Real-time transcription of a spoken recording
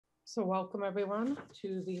So welcome everyone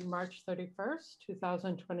to the March 31st,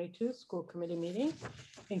 2022 school committee meeting.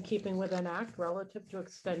 In keeping with an act relative to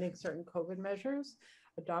extending certain COVID measures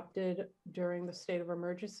adopted during the state of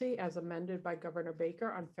emergency as amended by Governor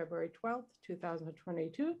Baker on February 12th,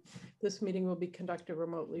 2022. This meeting will be conducted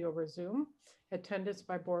remotely over Zoom. Attendance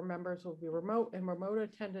by board members will be remote and remote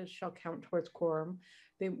attendance shall count towards quorum.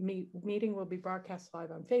 The meeting will be broadcast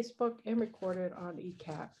live on Facebook and recorded on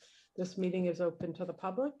ECAT. This meeting is open to the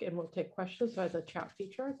public and will take questions via the chat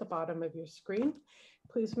feature at the bottom of your screen.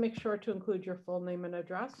 Please make sure to include your full name and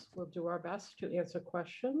address. We'll do our best to answer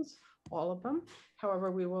questions, all of them. However,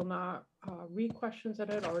 we will not read questions that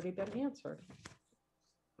had already been answered.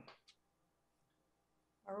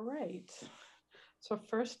 All right. So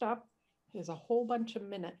first up is a whole bunch of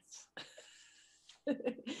minutes.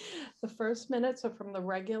 The first minutes are from the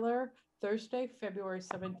regular Thursday, February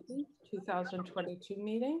 17th, 2022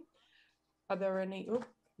 meeting. Are there any,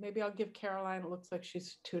 maybe I'll give Caroline, it looks like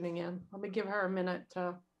she's tuning in. Let me give her a minute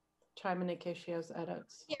to chime in case she has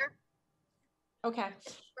edits. Here. Okay.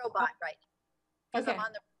 Robot, right? Okay. I'm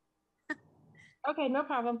on the... Okay, no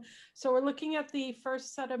problem. So we're looking at the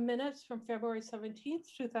first set of minutes from February 17th,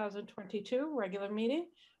 2022, regular meeting.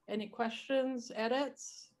 Any questions,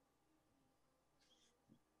 edits?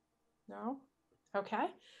 No? Okay.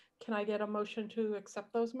 Can I get a motion to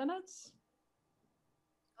accept those minutes?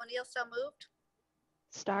 O'Neill so moved.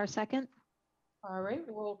 Star second. All right,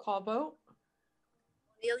 roll call vote.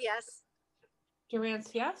 O'Neill, yes. Durance,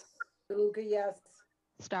 yes. DeLuca, yes.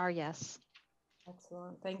 Star yes.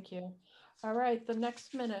 Excellent, thank you. All right, the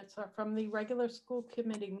next minutes are from the regular school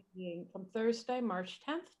committee meeting from Thursday, March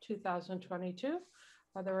 10th, 2022.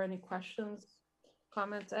 Are there any questions,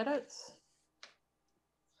 comments, edits?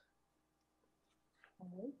 All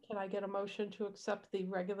right. Can I get a motion to accept the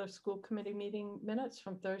regular school committee meeting minutes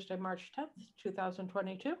from Thursday, March 10th,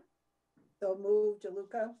 2022? So moved, DeLuca.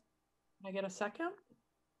 Can I get a second?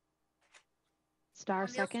 Star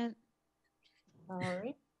O'Neill. second. All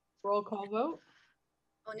right, roll call vote.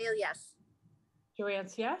 O'Neill, yes.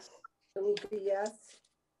 Durance, yes. DeLuca, yes.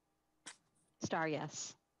 Star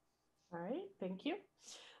yes. All right, thank you.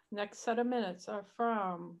 Next set of minutes are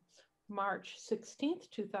from March 16th,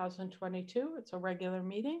 2022. It's a regular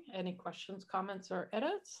meeting. Any questions, comments, or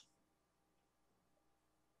edits?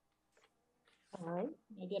 All right,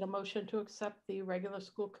 I get a motion to accept the regular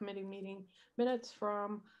school committee meeting minutes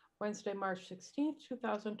from Wednesday, March 16th,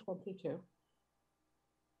 2022.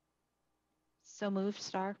 So moved,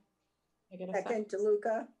 Star. I get a Second,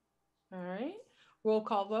 DeLuca. All right, roll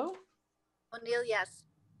call vote. O'Neill, yes.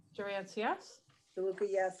 Durance, yes. DeLuca,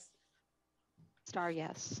 yes. Star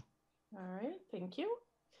yes. All right, thank you.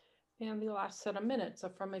 And the last set of minutes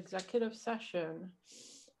are from executive session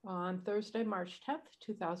on Thursday, March 10th,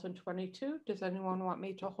 2022. Does anyone want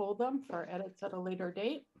me to hold them for edits at a later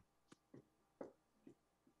date?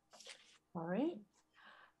 All right.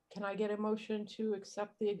 Can I get a motion to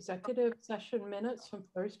accept the executive session minutes from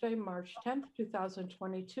Thursday, March 10th,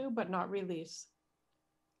 2022, but not release?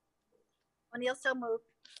 O'Neill so moved.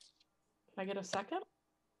 Can I get a second?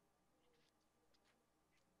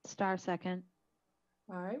 Star second.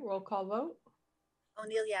 All right, roll call vote.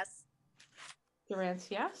 O'Neill, yes. Durance,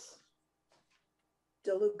 yes.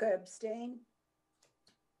 DeLuca, abstain.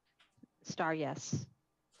 Star yes.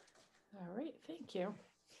 All right, thank you.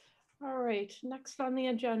 All right, next on the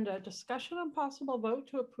agenda, discussion and possible vote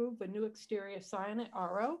to approve the new exterior sign at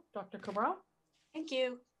RO. Dr. Cabral? Thank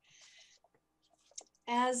you.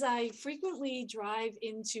 As I frequently drive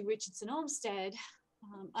into Richardson Olmsted,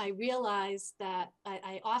 I realize that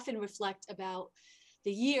I often reflect about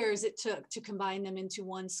the years it took to combine them into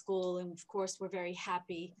one school. And of course, we're very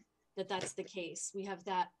happy that that's the case. We have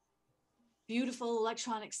that beautiful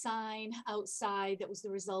electronic sign outside that was the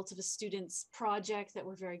result of a student's project that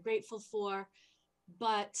we're very grateful for.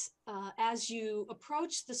 But as you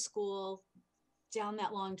approach the school down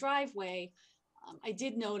that long driveway, I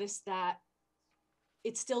did notice that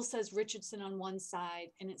it still says Richardson on one side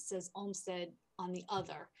and it says Olmsted on the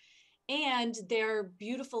other. And they're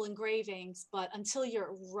beautiful engravings, but until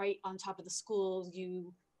you're right on top of the school,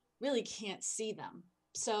 you really can't see them.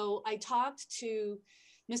 So I talked to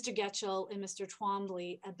Mr. Getchell and Mr.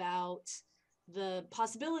 Twombly about the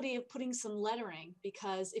possibility of putting some lettering,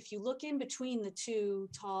 because if you look in between the two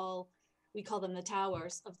tall, we call them the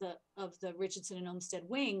towers of the Richardson and Olmsted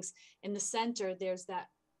wings, in the center, there's that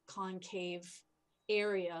concave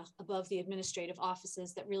area above the administrative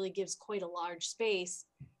offices that really gives quite a large space.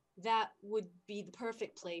 That would be the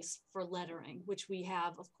perfect place for lettering, which we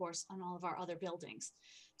have, of course, on all of our other buildings.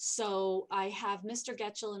 So I have Mr.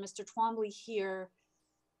 Getchell and Mr. Twombly here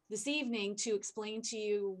this evening to explain to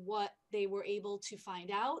you what they were able to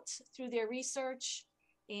find out through their research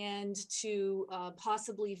and to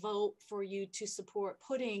possibly vote for you to support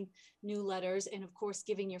putting new letters, and of course,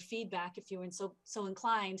 giving your feedback if you're so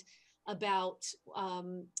inclined about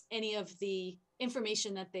any of the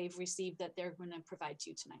information that they've received that they're going to provide to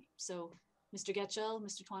you tonight. So Mr. Getchell,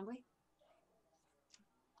 Mr. Twombly?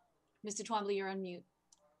 Mr. Twombly, you're on mute.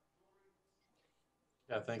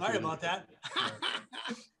 Yeah, thank you. Sorry about that.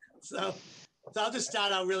 So I'll just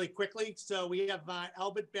start out really quickly. So we have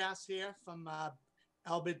Albert Bass here from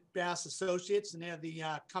Albert Bass Associates, and they're the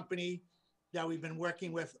company that we've been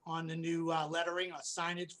working with on the new lettering or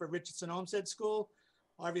signage for Richardson Olmsted School.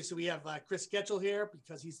 Obviously, we have Chris Getchell here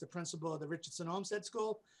because he's the principal of the Richardson Olmsted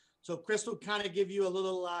School. So Chris will kind of give you a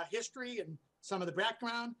little history and some of the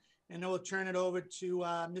background, and then we'll turn it over to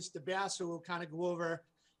Mr. Bass, who will kind of go over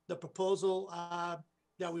the proposal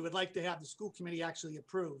that we would like to have the school committee actually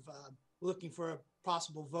approve. We're looking for a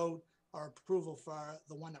possible vote or approval for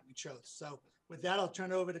the one that we chose. So with that, I'll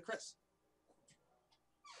turn it over to Chris.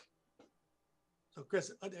 So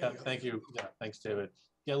Chris, there Yeah, you go. thank you. Yeah, thanks, David.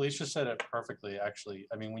 Yeah, Alicia said it perfectly, actually.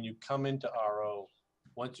 I mean, when you come into RO,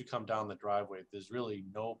 once you come down the driveway, there's really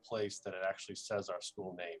no place that it actually says our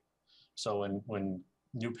school name. So when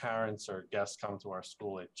new parents or guests come to our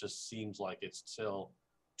school, it just seems like it's still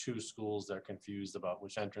two schools. They're confused about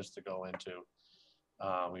which entrance to go into.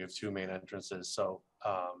 We have two main entrances. So,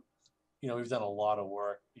 you know, we've done a lot of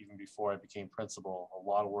work even before I became principal. A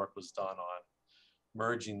lot of work was done on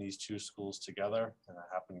merging these two schools together, and that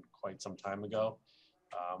happened quite some time ago.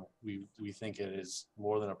 We think it is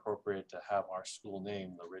more than appropriate to have our school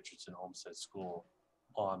name, the Richardson Olmsted School,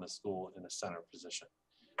 on the school in a center position.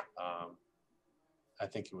 I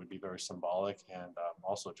think it would be very symbolic and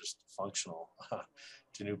also just functional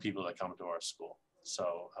to new people that come to our school.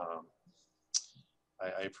 So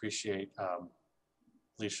I appreciate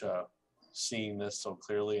Alicia seeing this so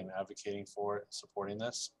clearly and advocating for it, supporting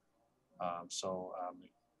this.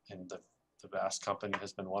 And the Bass company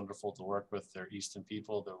has been wonderful to work with. Their Easton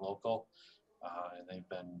people, they're local, and they've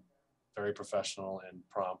been very professional and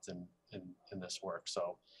prompt in this work.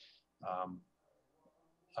 So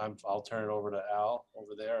I'll turn it over to Al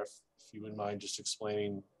over there, if you wouldn't mind just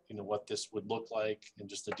explaining, you know, what this would look like and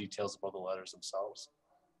just the details about the letters themselves.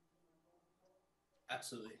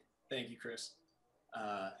 Absolutely. Thank you, Chris.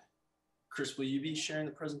 Chris, will you be sharing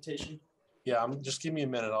the presentation? Yeah, just give me a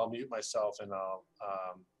minute. I'll mute myself and I'll.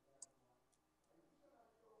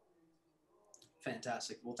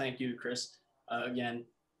 Fantastic. Well, thank you, Chris. Again,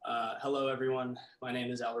 hello, everyone. My name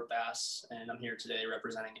is Albert Bass, and I'm here today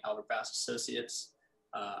representing Albert Bass Associates.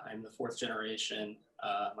 I'm the fourth generation.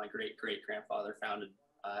 My great-great-grandfather founded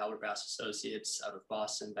Albert Bass Associates out of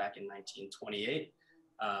Boston back in 1928.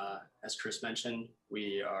 As Chris mentioned,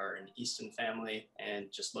 we are an Easton family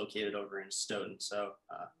and just located over in Stoughton. So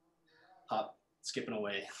skipping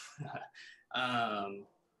away.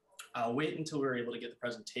 I'll wait until we're able to get the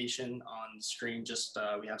presentation on the screen. Just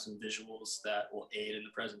we have some visuals that will aid in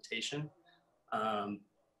the presentation.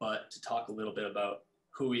 But to talk a little bit about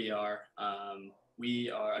who we are,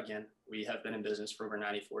 we have been in business for over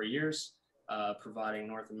 94 years, providing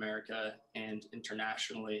North America and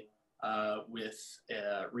internationally with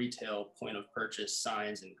retail point of purchase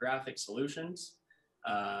signs and graphic solutions.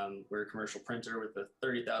 We're a commercial printer with a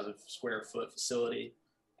 30,000 square foot facility,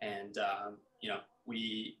 and you know,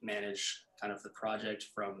 we manage kind of the project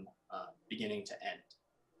from beginning to end.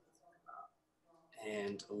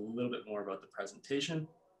 And a little bit more about the presentation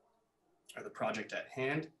or the project at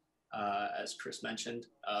hand. As Chris mentioned,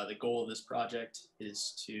 the goal of this project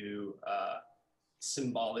is to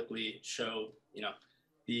symbolically show, you know,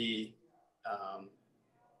 the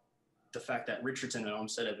fact that Richardson and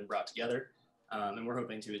Olmsted have been brought together. And we're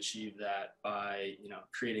hoping to achieve that by, you know,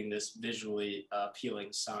 creating this visually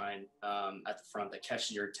appealing sign at the front that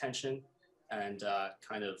catches your attention and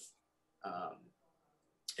kind of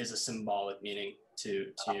is a symbolic meaning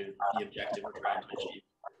to the objective we're trying to achieve.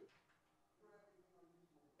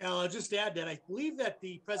 I'll just add that I believe that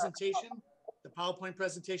the presentation, the PowerPoint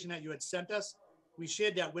presentation that you had sent us, we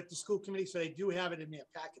shared that with the school committee, so they do have it in their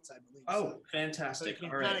packets, I believe. Oh, So fantastic. you can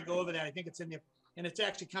All kind right. of go over that. I think it's in there, and it's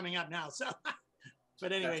actually coming up now. So,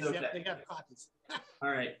 but anyways, That's okay. they have copies. All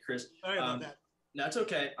right, Chris. Sorry about that. That's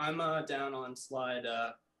okay. I'm down on slide.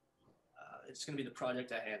 It's going to be the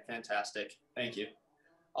project at hand. Fantastic. Thank you.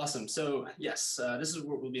 Awesome. So yes, this is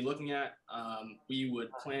what we'll be looking at. We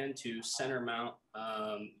would plan to center mount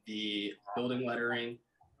the building lettering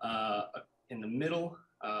in the middle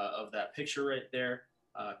of that picture right there.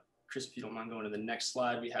 Chris, if you don't mind going to the next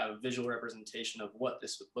slide, we have a visual representation of what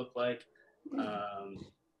this would look like.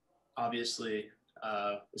 obviously,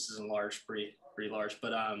 this is enlarged pretty large,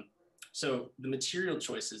 but so the material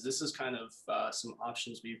choices, this is kind of some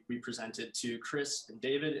options we presented to Chris and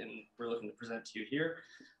David, and we're looking to present to you here.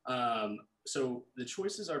 So the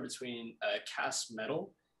choices are between cast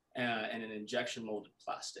metal and an injection molded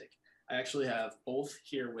plastic. I actually have both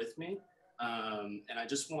here with me. And I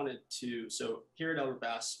just wanted to, so here at Albert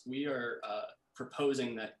Bass, we are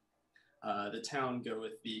proposing that the town go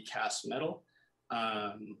with the cast metal.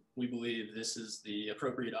 We believe this is the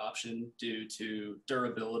appropriate option due to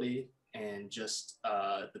durability and just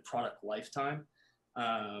the product lifetime.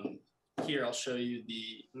 Here, I'll show you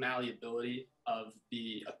the malleability of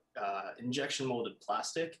the injection molded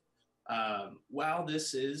plastic. While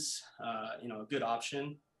this is, a good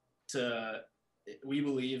option we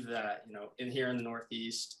believe that, here in the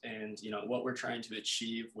Northeast and, what we're trying to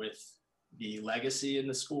achieve with the legacy in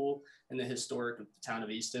the school and the historic of the town of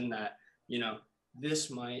Easton, that, this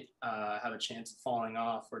might have a chance of falling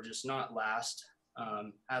off or just not last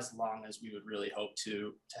as long as we would really hope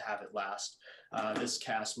to have it last. This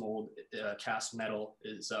cast metal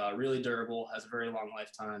is really durable, has a very long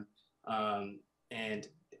lifetime. And,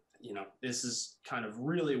 this is kind of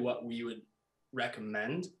really what we would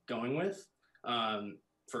recommend going with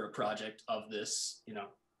for a project of this,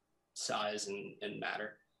 size and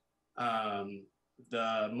matter.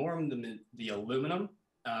 The aluminum,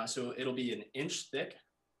 so it'll be an inch thick,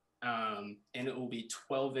 and it will be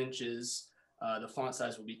 12 inches. The font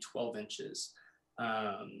size will be 12 inches.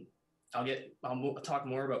 I'll talk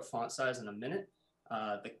more about font size in a minute.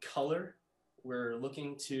 The color, we're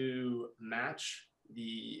looking to match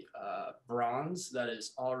the bronze that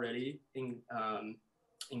is already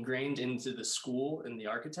ingrained into the school in the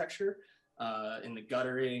architecture, in the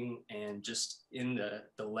guttering, and just in the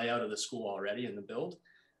layout of the school already in the build.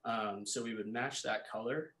 So we would match that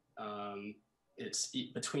color. It's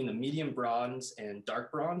between the medium bronze and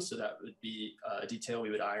dark bronze, so that would be a detail we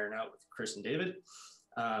would iron out with Chris and David.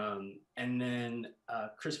 And then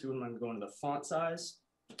Chris, if you wouldn't mind going to the font size.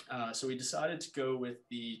 So we decided to go with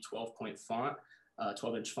the 12-point font,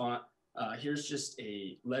 12-inch font. Here's just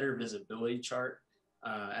a letter visibility chart.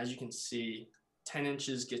 As you can see, 10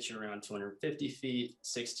 inches gets you around 250 feet,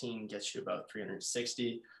 16 gets you about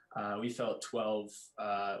 360. We felt 12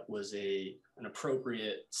 was an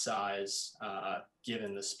appropriate size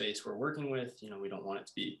given the space we're working with. We don't want it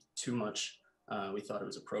to be too much. We thought it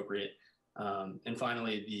was appropriate. And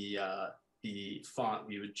finally, the font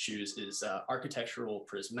we would choose is architectural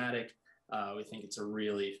prismatic. We think it's a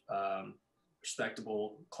really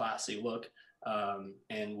respectable, classy look,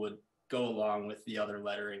 and would go along with the other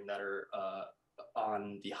lettering that are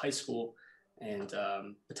on the high school and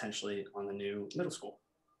potentially on the new middle school.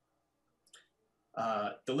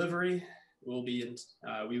 Delivery will be,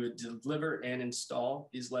 we would deliver and install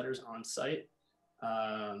these letters on site.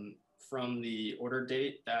 From the order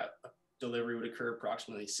date, that delivery would occur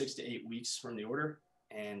approximately 6 to 8 weeks from the order.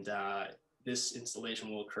 And this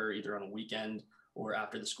installation will occur either on a weekend or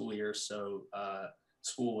after the school year, so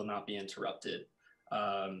school will not be interrupted.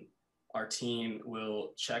 Our team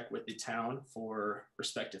will check with the town for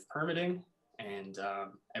respective permitting, and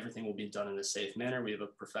everything will be done in a safe manner. We have a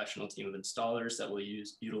professional team of installers that will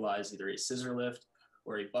utilize either a scissor lift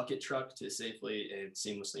or a bucket truck to safely and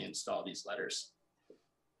seamlessly install these letters.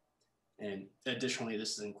 And additionally,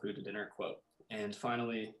 this is included in our quote. And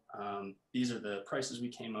finally, these are the prices we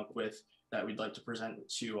came up with that we'd like to present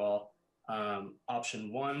to you all.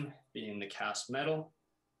 Option 1 being the cast metal.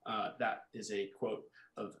 That is a quote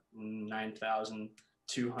of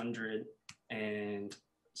 $9,200 and,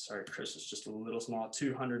 sorry, Chris, it's just a little small,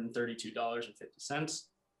 $232.50.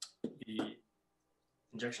 The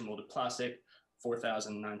injection molded plastic,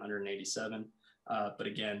 $4,987. But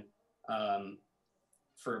again,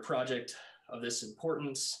 for a project of this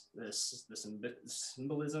importance, this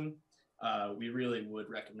symbolism, we really would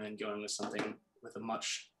recommend going with something with a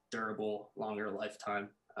much durable, longer lifetime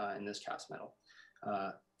in this cast metal.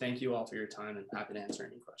 Thank you all for your time, and happy to answer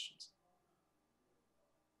any questions.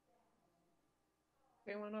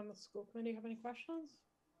 Anyone on the school committee have any questions?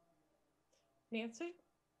 Nancy?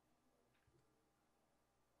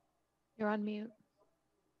 You're on mute.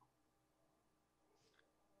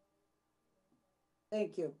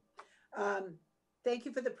 Thank you. Thank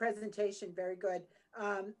you for the presentation. Very good.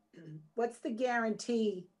 What's the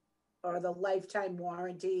guarantee or the lifetime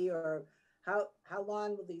warranty, or how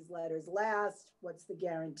long will these letters last? What's the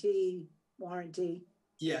guarantee, warranty?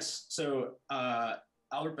 Yes, so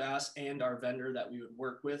Albert Bass and our vendor that we would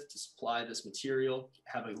work with to supply this material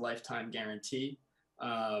have a lifetime guarantee.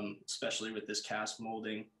 Especially with this cast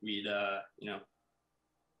molding, we'd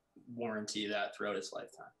warranty that throughout its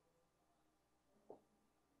lifetime.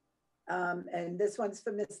 And this one's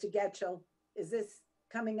for Mr. Getchell. Is this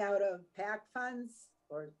coming out of PAC funds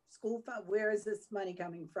or school fund? Where is this money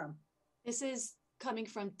coming from? This is coming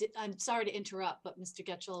from, I'm sorry to interrupt, but Mr.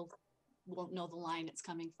 Getchell won't know the line it's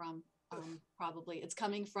coming from, probably. It's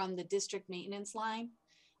coming from the district maintenance line.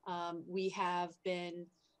 We have been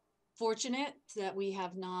fortunate that we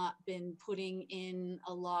have not been putting in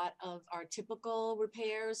a lot of our typical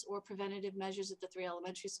repairs or preventative measures at the 3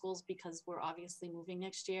 elementary schools because we're obviously moving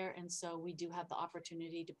next year. And so we do have the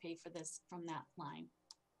opportunity to pay for this from that line.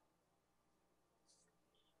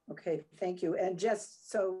 Okay, thank you. And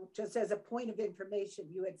just as a point of information,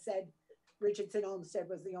 you had said Richardson Olmsted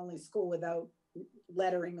was the only school without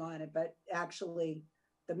lettering on it, but actually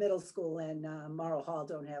the middle school and Morrow Hall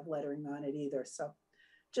don't have lettering on it either. So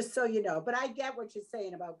just so you know, but I get what you're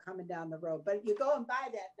saying about coming down the road, but you go and buy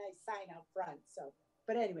that nice sign out front. So,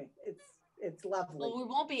 but anyway, it's lovely. Well, we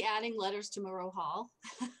won't be adding letters to Moreau Hall.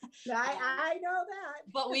 I know that.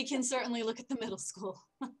 But we can certainly look at the middle school.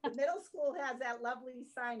 The middle school has that lovely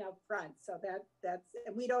sign up front. So that's,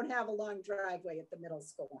 and we don't have a long driveway at the middle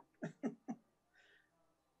school.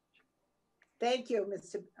 Thank you,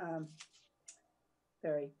 Mr.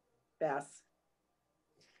 Barry Bass.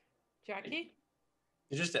 Jackie?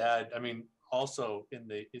 And just to add, I mean, also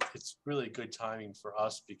it's really good timing for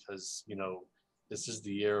us because, you know, this is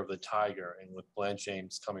the year of the tiger, and with Blanche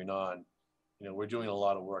James coming on, you know, we're doing a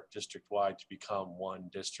lot of work district-wide to become one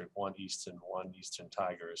district, one Easton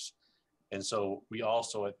Tigers. And so we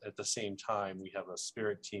also, at the same time, we have a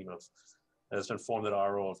spirit team that has been formed at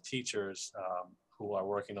RO of teachers who are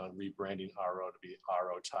working on rebranding RO to be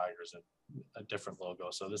RO Tigers and a different logo.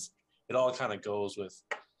 So it all kind of goes with,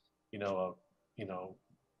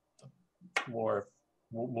 more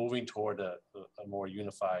moving toward a more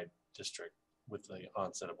unified district with the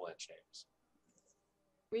onset of Blanche James.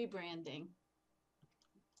 Rebranding.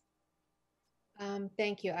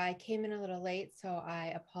 Thank you. I came in a little late, so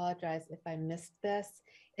I apologize if I missed this.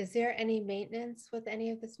 Is there any maintenance with any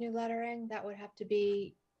of this new lettering that would have to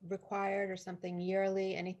be required or something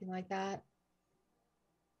yearly, anything like that?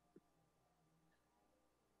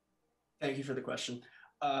 Thank you for the question.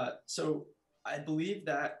 So I believe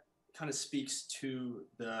that kind of speaks to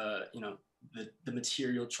the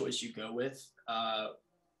material choice you go with.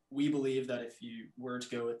 We believe that if you were to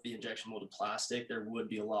go with the injection molded plastic, there would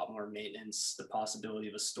be a lot more maintenance, the possibility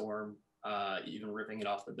of a storm, even ripping it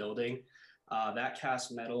off the building. That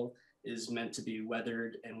cast metal is meant to be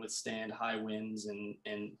weathered and withstand high winds and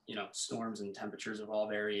storms and temperatures of all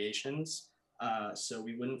variations. So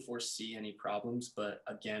we wouldn't foresee any problems, but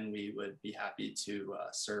again, we would be happy to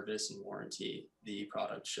service and warranty the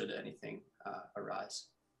product should anything arise.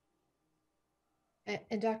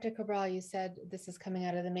 And Dr. Cabral, you said this is coming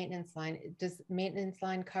out of the maintenance line. Does maintenance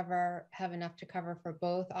line have enough to cover for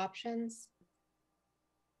both options?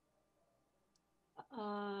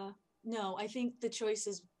 No, I think the choice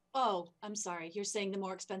is, I'm sorry. You're saying the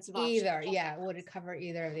more expensive option. Either, yeah. Would it cover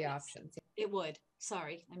either of the Yes, options? it would.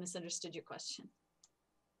 Sorry, I misunderstood your question.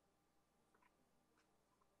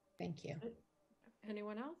 Thank you.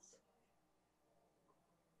 Anyone else?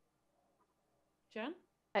 Jen?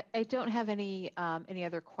 I don't have any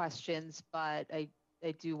other questions, but I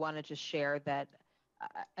do want to just share that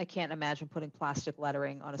I can't imagine putting plastic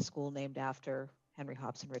lettering on a school named after Henry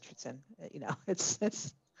Hobson Richardson. You know, it's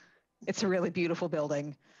a really beautiful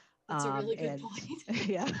building. That's a really good point.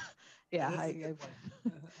 Yeah, I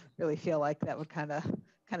really feel like that would kind of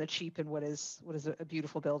cheapen what is a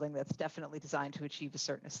beautiful building that's definitely designed to achieve a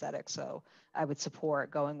certain aesthetic. So I would support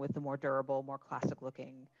going with the more durable, more classic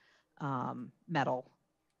looking metal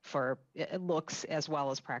for looks as well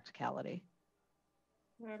as practicality.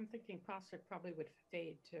 Well, I'm thinking plastic probably would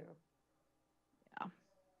fade too. Yeah.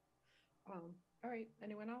 All right,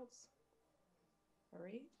 anyone else? All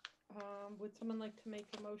right. Would someone like to make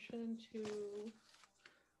a motion to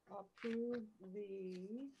approve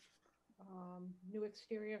the new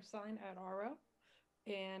exterior sign at RO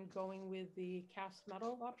and going with the cast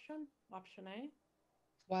metal option A?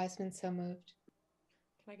 Wiseman, so moved.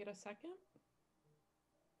 Can I get a second?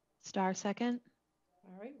 Star second.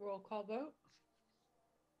 All right, roll call vote.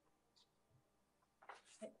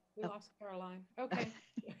 We lost Caroline. Okay.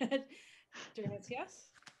 Durance,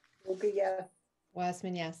 yes? Okay, yeah.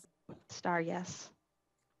 Wiseman, yes. Star yes.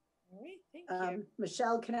 All right, thank you.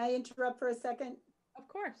 Michelle, can I interrupt for a second? Of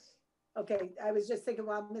course. Okay, I was just thinking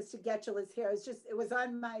while Mr. Getchell is here, it was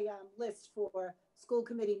on my list for school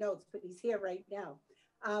committee notes, but he's here right now.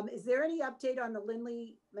 Is there any update on the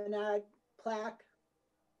Lindley Menard plaque?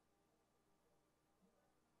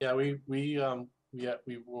 Yeah, we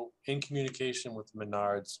were in communication with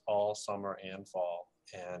Menards all summer and fall,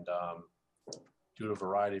 And due to a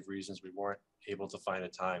variety of reasons, we weren't able to find a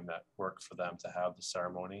time that worked for them to have the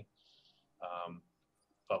ceremony.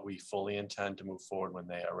 But we fully intend to move forward when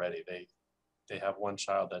they are ready. They have one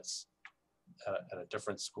child that's at a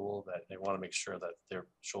different school that they want to make sure that their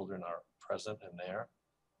children are present and there.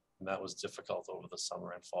 And that was difficult over the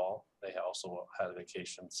summer and fall. They also had a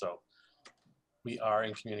vacation. So we are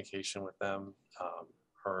in communication with them.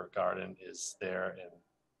 Her garden is there and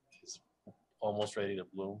is almost ready to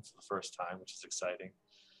bloom for the first time, which is exciting.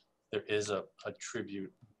 There is a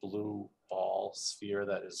tribute blue ball sphere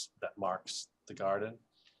that marks the garden.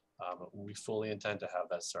 We fully intend to have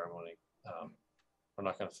that ceremony. We're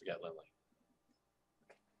not going to forget Lindley.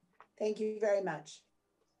 Thank you very much.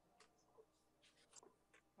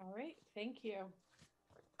 All right, thank you.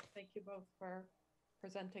 Thank you both for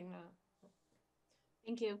presenting that.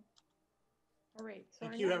 Thank you. All right. So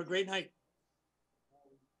Thank you. Have a great night.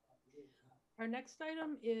 Our next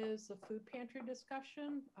item is the food pantry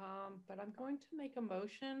discussion, but I'm going to make a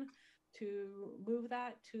motion to move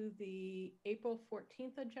that to the April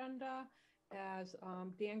 14th agenda, as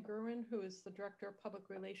Dan Gerwin, who is the Director of Public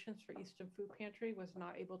Relations for Easton Food Pantry, was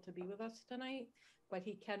not able to be with us tonight, but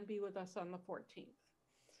he can be with us on the 14th.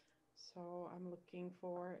 So I'm looking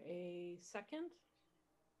for a second.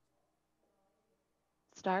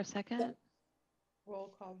 Star second.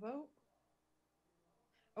 Roll call vote.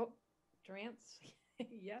 Oh, Durance,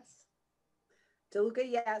 yes. DeLuca,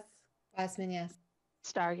 yes. Glassman, yes.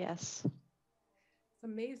 Star yes. It's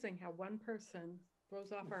amazing how one person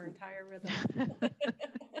throws off our entire rhythm.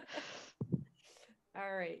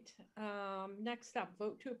 All right. Next up,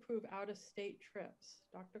 vote to approve out-of-state trips.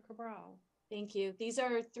 Dr. Cabral. Thank you. These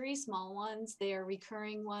are 3 small ones. They are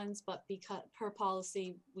recurring ones, but because per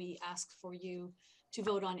policy, we ask for you to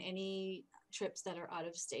vote on any trips that are out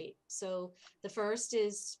of state. So the first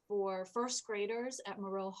is for first graders at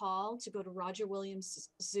Moreau Hall to go to Roger Williams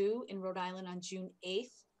Zoo in Rhode Island on June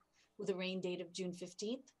 8th with a rain date of June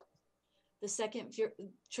 15th. The second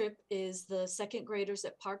trip is the second graders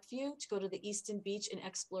at Parkview to go to the Easton Beach and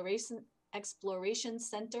Exploration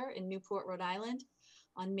Center in Newport, Rhode Island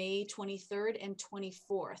on May 23rd and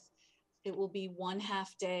 24th. It will be one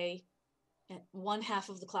half day, and one half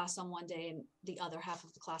of the class on one day and the other half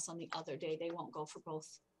of the class on the other day. They won't go for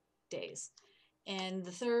both days. And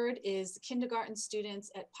the third is kindergarten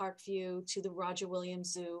students at Parkview to the Roger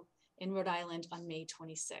Williams Zoo in Rhode Island on May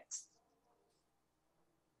 26th.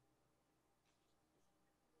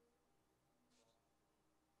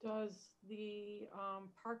 Does the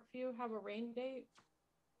Parkview have a rain date?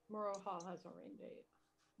 Moreau Hall has a rain date.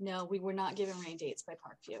 No, we were not given rain dates by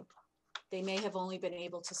Parkview. They may have only been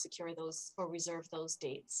able to secure those or reserve those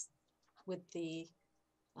dates with the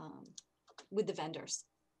vendors.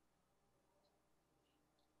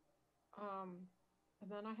 And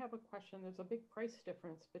then I have a question. There's a big price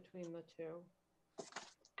difference between the two,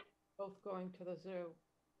 both going to the zoo.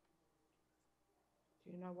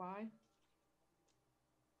 Do you know why?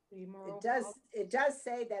 The Moreau Hall. It does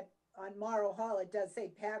say that on Morrow Hall, it does say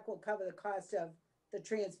PAC will cover the cost of the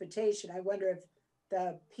transportation. I wonder if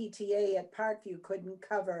the PTA at Parkview couldn't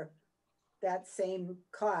cover that same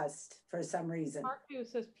cost for some reason. Parkview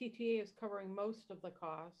says PTA is covering most of the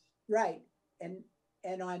cost. Right.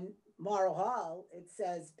 And on Morrow Hall, it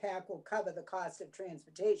says PAC will cover the cost of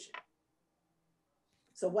transportation.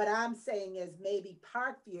 So what I'm saying is maybe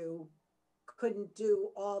Parkview couldn't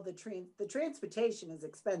do all the transportation is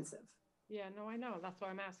expensive. Yeah, no, I know. That's why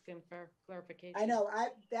I'm asking for clarification. I know.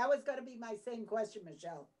 That was going to be my same question,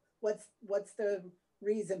 Michelle. What's the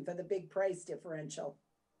reason for the big price differential?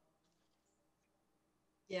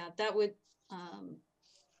 Yeah, that would,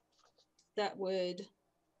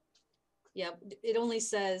 yeah, it only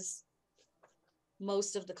says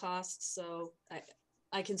most of the costs. So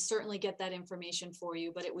I can certainly get that information for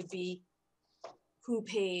you, but it would be who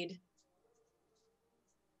paid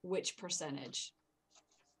which percentage.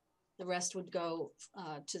 The rest would go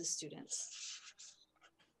to the students.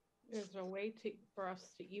 Is there a way for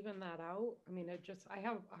us to even that out? I mean, I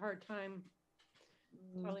have a hard time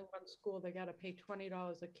telling one school they got to pay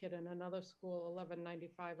 $20 a kid and another school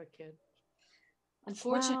 $11.95 a kid.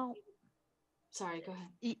 Unfortunately, sorry, go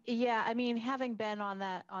ahead. Yeah, I mean, having been on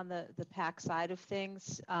the PAC side of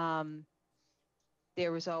things,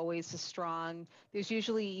 there was always there's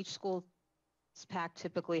usually each school's PAC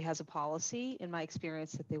typically has a policy, in my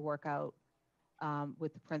experience, that they work out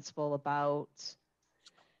with the principal about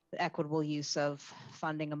the equitable use of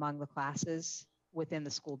funding among the classes within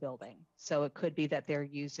the school building. So it could be that they're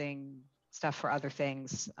using stuff for other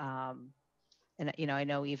things. And, I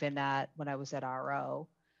know even when I was at RO,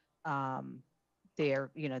 there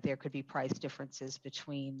could be price differences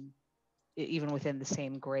between even within the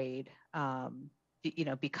same grade,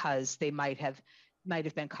 because they might have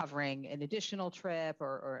been covering an additional trip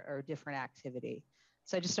or a different activity.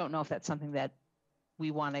 So I just don't know if that's something that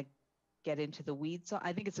we want to get into the weeds on.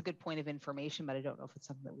 I think it's a good point of information, but I don't know if it's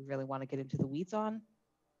something that we really want to get into the weeds on.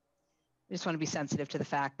 I just want to be sensitive to the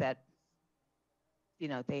fact that,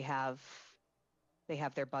 they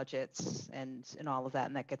have their budgets and all of that,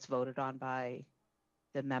 and that gets voted on by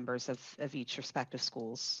the members of each respective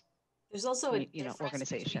schools, There's also a difference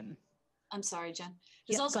organization. between- I'm sorry, Jen.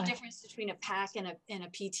 There's Yeah, also go a ahead. difference between a PAC and a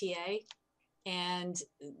PTA. And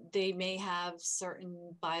they may have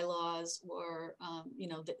certain bylaws or,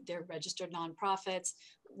 they're registered nonprofits.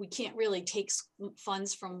 We can't really take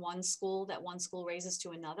funds from one school that one school raises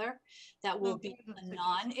to another. That will be a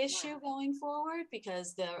non-issue going forward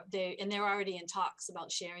because they're already in talks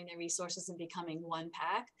about sharing their resources and becoming one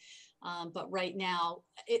PAC. But right now,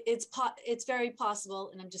 it's very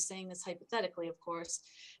possible, and I'm just saying this hypothetically, of course,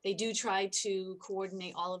 they do try to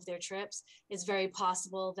coordinate all of their trips. It's very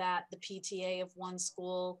possible that the PTA of one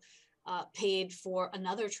school paid for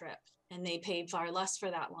another trip and they paid far less for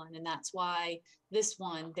that one. And that's why this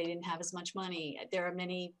one, they didn't have as much money. There are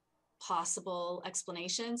many possible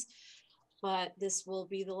explanations, but this will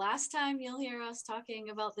be the last time you'll hear us talking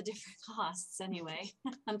about the different costs anyway.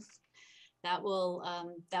 That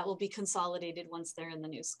will be consolidated once they're in the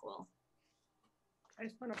new school. I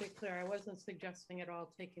just want to be clear, I wasn't suggesting at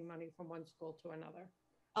all taking money from one school to another.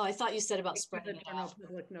 Oh, I thought you said about Make sure spreading the it general out.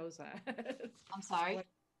 public knows that. I'm sorry.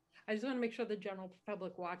 I just want to make sure the general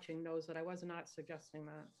public watching knows that I was not suggesting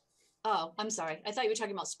that. Oh, I'm sorry. I thought you were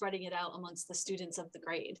talking about spreading it out amongst the students of the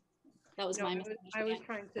grade. That was No, my I was misunderstanding.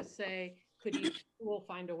 trying to say, could each school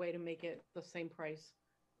find a way to make it the same price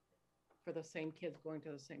for the same kids going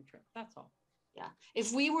to the same trip? That's all. Yeah.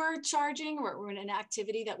 If we were charging or in an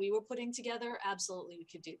activity that we were putting together, absolutely we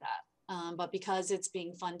could do that. But because it's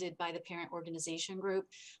being funded by the parent organization group,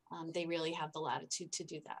 they really have the latitude to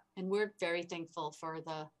do that. And we're very thankful for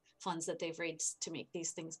the funds that they've raised to make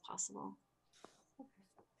these things possible.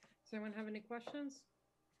 Does anyone have any questions?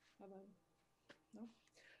 No?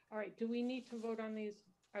 All right, do we need to vote on these?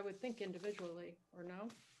 I would think individually, or no?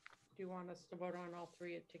 Do you want us to vote on all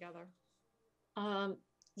three together?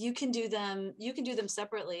 You can do them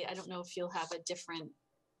separately. I don't know if you'll have a different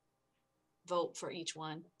vote for each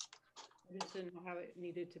one. I just didn't know how it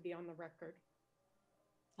needed to be on the record.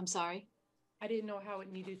 I'm sorry. I didn't know how it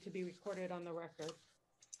needed to be recorded on the record.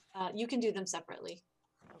 You can do them separately.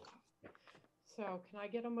 Okay. So can I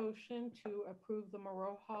get a motion to approve the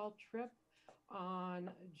Moreau Hall trip on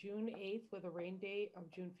June 8th with a rain date of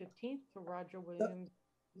June 15th to Roger Williams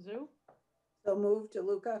Zoo? So moved,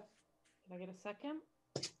 DeLuca. Can I get a second?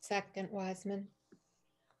 Second, Wiseman.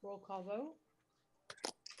 Roll call vote.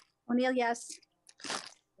 O'Neill, yes.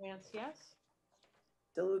 Lance, yes.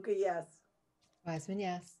 DeLuca, yes. Wiseman,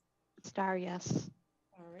 yes. Star, yes.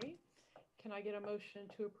 All right. Can I get a motion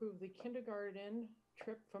to approve the kindergarten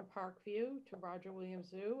trip from Parkview to Roger Williams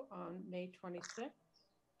Zoo on May 26th?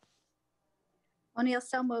 O'Neill,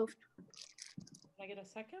 so moved. Can I get a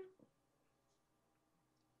second?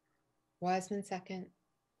 Wiseman, second.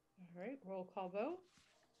 All right. Roll call vote.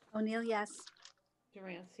 O'Neill, yes.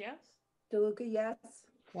 Durance, yes. DeLuca, yes.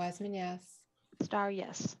 Wiseman, yes. Star,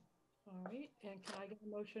 yes. All right. And can I get a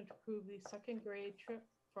motion to approve the second grade trip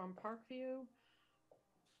from Parkview?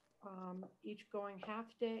 Each going half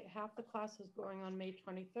day, half the class is going on May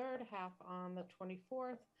 23rd, half on the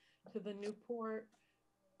 24th to the Newport,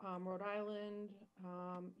 Rhode Island,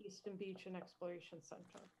 Easton Beach and Exploration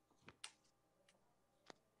Center.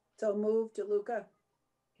 So moved, DeLuca.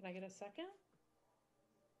 Can I get a second?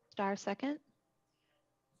 Star, second.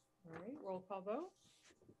 All right. Roll call vote.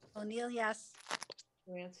 O'Neill, yes.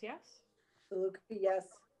 Durance, yes. DeLuca, yes.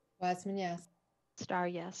 Wiseman, yes. Star,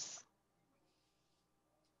 yes.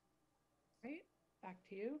 Right. Back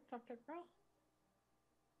to you, Dr. Carl.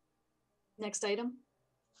 Next item.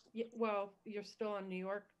 Yeah, well, you're still on New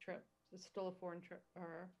York trip. It's still a foreign trip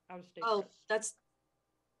or out of state Oh, trip.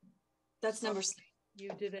 that's number 6. You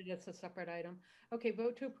did it. It's a separate item. Okay.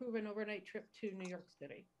 Vote to approve an overnight trip to New York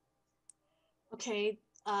City. Okay.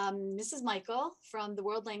 Mrs. Michael from the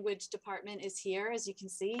World Language Department is here. As you can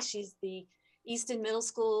see, she's the Easton Middle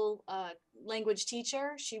School language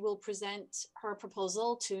teacher. She will present her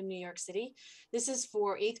proposal to New York City. This is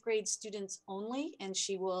for 8th grade students only, and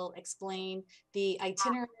she will explain the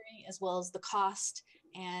itinerary as well as the cost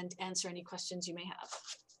and answer any questions you may have.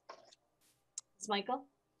 Ms. Michael?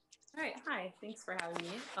 All right, hi, thanks for having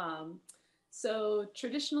me. So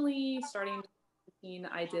traditionally, starting in 2015,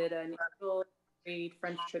 I did an annual grade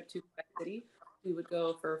French trip to Quebec City. We would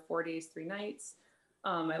go for 4 days, 3 nights.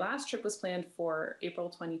 My last trip was planned for April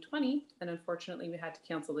 2020, and unfortunately we had to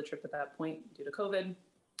cancel the trip at that point due to COVID,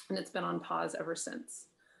 and it's been on pause ever since.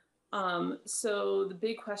 So the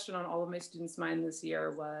big question on all of my students' mind this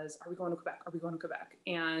year was, are we going to Quebec? Are we going to Quebec?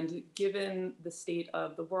 And given the state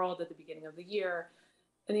of the world at the beginning of the year,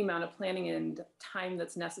 and the amount of planning and time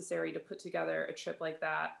that's necessary to put together a trip like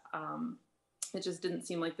that, it just didn't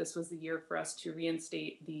seem like this was the year for us to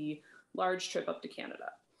reinstate the large trip up to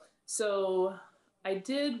Canada. So I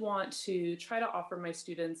did want to try to offer my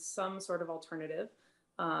students some sort of alternative.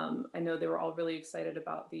 I know they were all really excited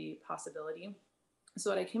about the possibility.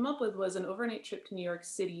 So what I came up with was an overnight trip to New York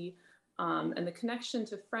City. And the connection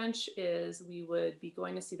to French is we would be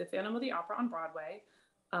going to see the Phantom of the Opera on Broadway,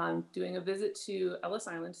 doing a visit to Ellis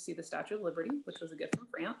Island to see the Statue of Liberty, which was a gift from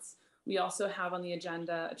France. We also have on the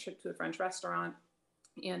agenda a trip to a French restaurant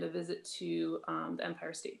and a visit to the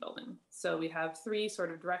Empire State Building. So we have 3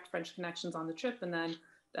 sort of direct French connections on the trip, and then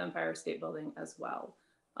the Empire State Building as well.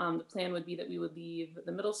 The plan would be that we would leave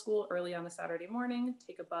the middle school early on a Saturday morning,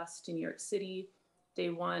 take a bus to New York City. Day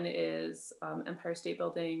 1 is Empire State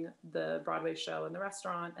Building, the Broadway show and the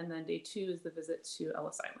restaurant, and then day 2 is the visit to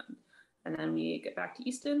Ellis Island. And then we get back to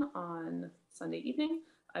Easton on Sunday evening.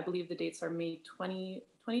 I believe the dates are May 20th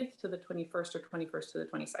to the 21st or 21st to the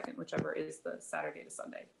 22nd, whichever is the Saturday to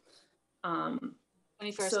Sunday.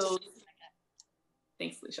 21st. So,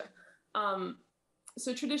 thanks, Alicia.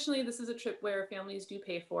 So traditionally, this is a trip where families do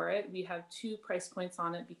pay for it. We have 2 price points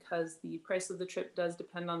on it because the price of the trip does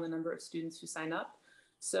depend on the number of students who sign up.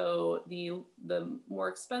 So the more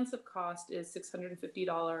expensive cost is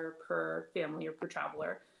 $650 per family or per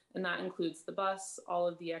traveler. And that includes the bus, all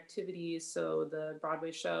of the activities, so the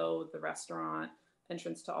Broadway show, the restaurant,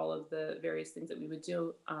 entrance to all of the various things that we would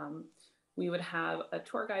do. We would have a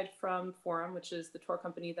tour guide from Forum, which is the tour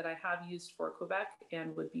company that I have used for Quebec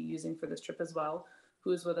and would be using for this trip as well,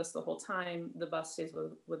 who is with us the whole time. The bus stays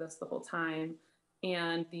with us the whole time.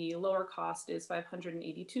 And the lower cost is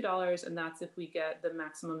 $582, and that's if we get the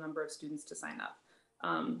maximum number of students to sign up.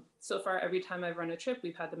 So far, every time I've run a trip,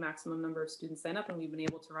 we've had the maximum number of students sign up, and we've been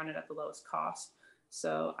able to run it at the lowest cost.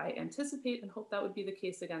 So I anticipate and hope that would be the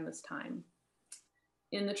case again this time.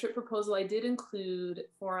 In the trip proposal, I did include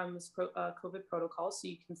Forum's COVID protocols, so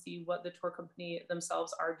you can see what the tour company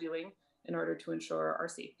themselves are doing in order to ensure our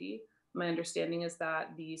safety. My understanding is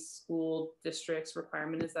that the school district's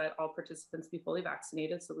requirement is that all participants be fully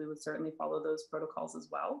vaccinated, so we would certainly follow those protocols as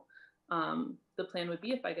well. The plan would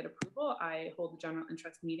be, if I get approval, I hold the general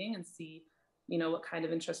interest meeting and see, what kind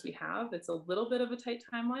of interest we have. It's a little bit of a tight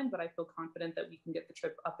timeline, but I feel confident that we can get the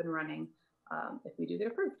trip up and running if we do get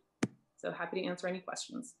approved. So happy to answer any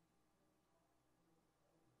questions.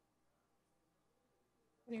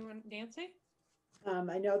 Anyone, Nancy?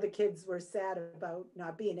 I know the kids were sad about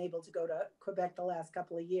not being able to go to Quebec the last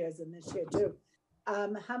couple of years and this year too.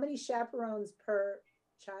 How many chaperones per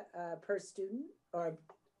student, or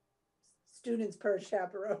students per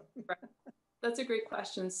chaperone? That's a great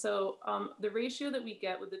question. So the ratio that we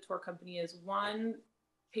get with the tour company is 1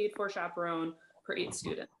 paid for chaperone per 8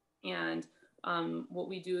 students. And what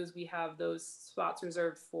we do is we have those spots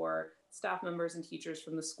reserved for staff members and teachers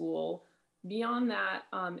from the school. Beyond that,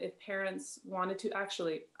 if parents wanted to,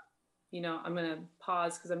 actually, I'm going to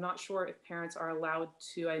pause because I'm not sure if parents are allowed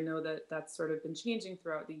to. I know that that's sort of been changing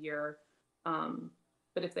throughout the year.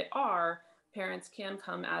 But if they are, parents can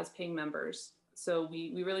come as paying members. So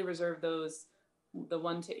we really reserve those, the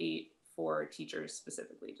 1 to 8 for teachers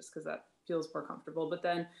specifically, just because that feels more comfortable. But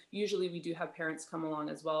then usually we do have parents come along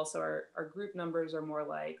as well. So our group numbers are more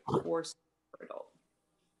like 4 per adult.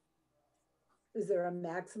 Is there a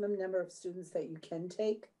maximum number of students that you can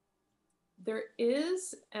take? There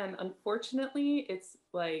is, and unfortunately, it's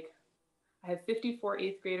like I have 54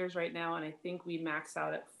 8th graders right now, and I think we max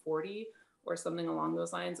out at 40 or something along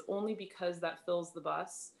those lines, only because that fills the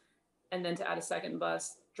bus. And then to add a second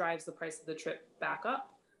bus drives the price of the trip back up.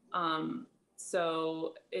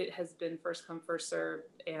 So it has been first come, first served,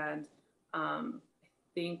 and I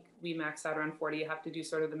think we max out around 40. You have to do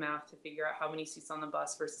sort of the math to figure out how many seats on the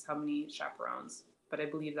bus versus how many chaperones. But I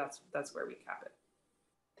believe that's where we cap it.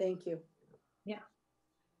 Thank you. Yeah.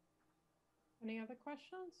 Any other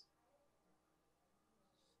questions?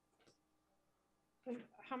 And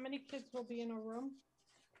how many kids will be in a room?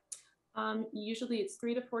 Usually it's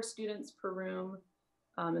 3 to 4 students per room.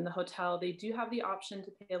 In the hotel, they do have the option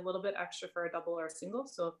to pay a little bit extra for a double or a single.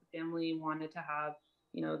 So if the family wanted to have,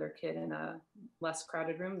 their kid in a less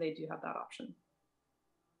crowded room, they do have that option.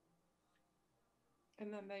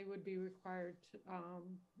 And then they would be required to,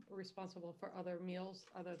 responsible for other meals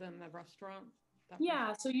other than the restaurant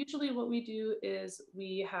Yeah, so usually what we do is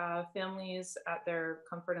we have families at their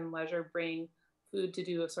comfort and leisure bring food to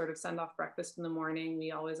do a sort of send-off breakfast in the morning.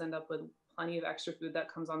 We always end up with plenty of extra food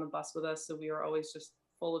that comes on the bus with us. So we are always just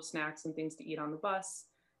full of snacks and things to eat on the bus.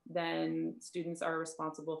 Then students are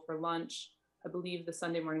responsible for lunch. I believe the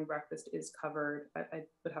Sunday morning breakfast is covered. I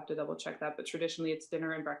would have to double check that, but traditionally it's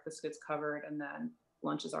dinner and breakfast gets covered, and then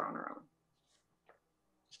lunches are on our own.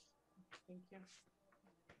 Thank you.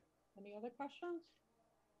 Any other questions?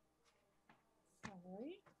 All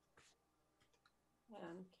right.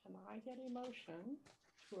 And can I get a motion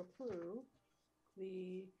to approve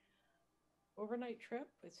the overnight trip?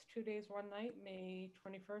 It's 2 days, 1 night, May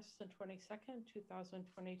 21st and 22nd,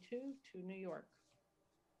 2022 to New York.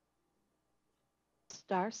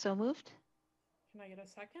 Star, so moved. Can I get a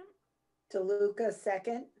second? DeLuca,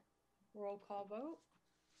 second. Roll call vote.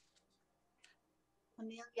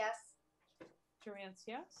 O'Neill, yes. Durance,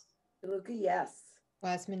 yes. DeLuca, yes.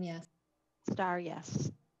 Wiseman, yes. Star,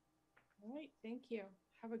 yes. All right, thank you.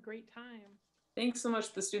 Have a great time. Thanks so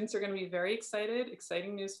much. The students are going to be very excited.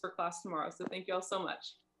 Exciting news for class tomorrow. So thank you all so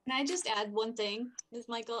much. Can I just add one thing, Ms.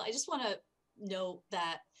 Michael? I just want to note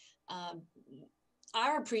that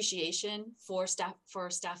our appreciation for staff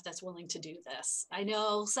that's willing to do this. I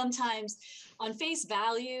know sometimes on face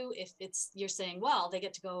value, if you're saying, well, they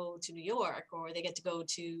get to go to New York, or they get to go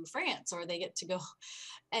to France, or they get to go,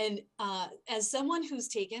 and as someone who's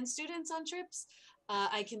taken students on trips,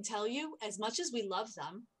 I can tell you, as much as we love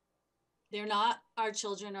them, they're not our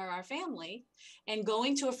children or our family. And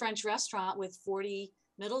going to a French restaurant with 40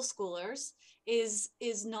 middle schoolers is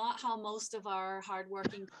not how most of our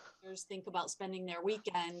hardworking teachers think about spending their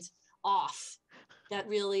weekend off. That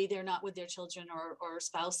really they're not with their children or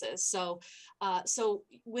spouses. So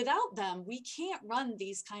without them, we can't run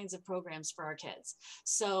these kinds of programs for our kids.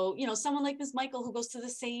 So, you know, someone like Ms. Michael, who goes to the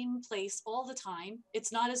same place all the time,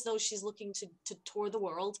 it's not as though she's looking to tour the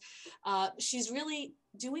world. She's really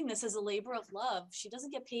doing this as a labor of love. She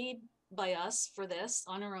doesn't get paid by us for this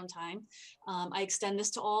on her own time. I extend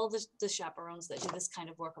this to all the chaperones that do this kind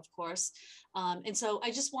of work, of course. And so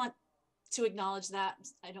I just want to acknowledge that.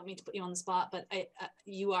 I don't mean to put you on the spot, but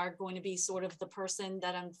you are going to be sort of the person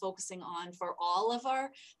that I'm focusing on for all of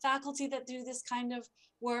our faculty that do this kind of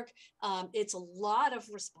work. It's a lot of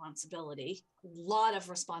responsibility,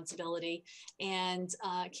 and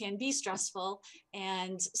can be stressful.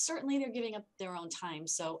 And certainly they're giving up their own time.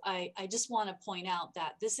 So I just want to point out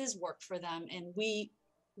that this is work for them, and we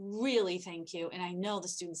really thank you. And I know the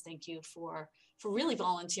students thank you for really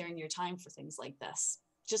volunteering your time for things like this,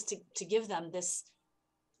 just to give them this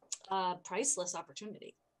priceless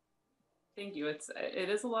opportunity. Thank you. It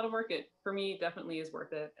is a lot of work. It for me definitely is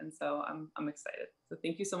worth it, and so I'm excited. So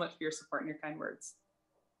thank you so much for your support and your kind words.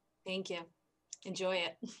 Thank you. Enjoy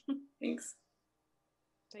it. Thanks.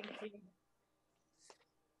 Thank you.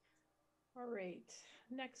 All right.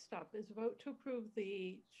 Next up is vote to approve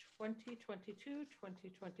the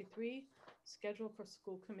 2022-2023 schedule for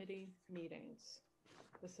school committee meetings.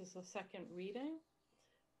 This is the second reading.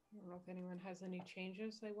 I don't know if anyone has any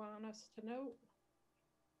changes they want us to note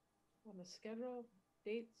on the schedule,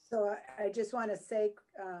 dates. So I just want to say,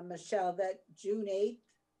 Michelle, that June 8th,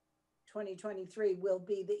 2023 will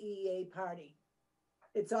be the EEA party.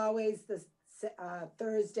 It's always the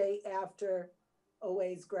Thursday after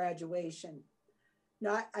OA's graduation.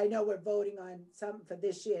 I know we're voting on something for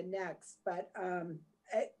this year next, but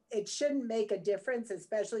it shouldn't make a difference,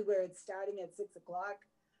 especially where it's starting at 6 o'clock.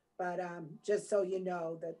 But just so you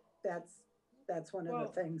know that's one of the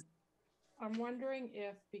things. I'm wondering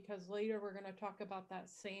if, because later we're going to talk about that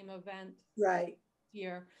same event right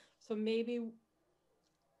here, so maybe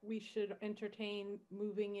we should entertain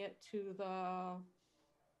moving it to the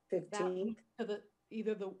 15th, to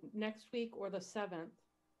either the next week or the 7th,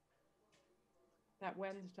 that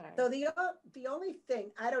Wednesday. So the only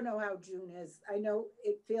thing, I don't know how June is. I know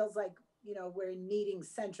it feels like, you know, we're in meeting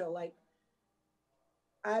central. Like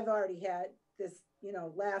I've already had this, you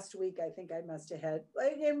know, last week, I think I must have had,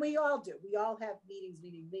 and we all do. We all have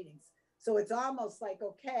meetings. So it's almost like,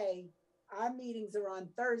 okay, our meetings are on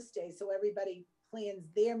Thursday. So everybody plans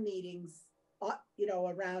their meetings, you know,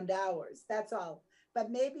 around ours. That's all.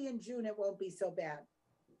 But maybe in June, it won't be so bad.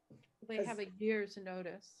 They have a year's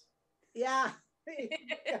notice. Yeah.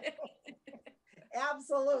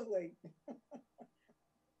 Absolutely.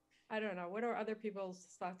 I don't know. What are other people's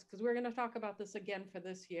thoughts? Because we're going to talk about this again for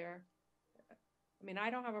this year. I mean,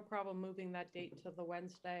 I don't have a problem moving that date to the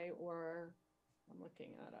Wednesday, or I'm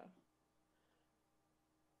looking at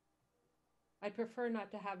I prefer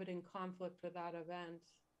not to have it in conflict with that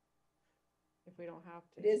event if we don't have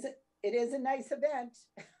to. It is a nice event.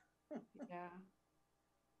 Yeah.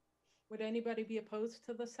 Would anybody be opposed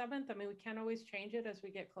to the 7th? I mean, we can always change it as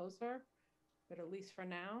we get closer, but at least for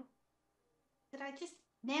now. Did I just,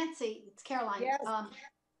 Nancy, it's Caroline. Yes.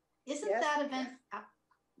 Isn't Yes. that event,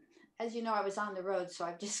 as you know, I was on the road, so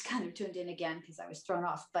I've just kind of tuned in again because I was thrown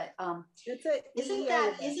off. But It's a isn't EEA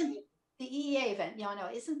that, event. isn't the EEA event, no,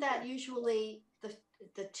 isn't that usually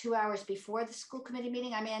the 2 hours before the school committee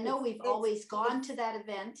meeting? I mean, I know we've always gone to that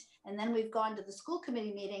event and then we've gone to the school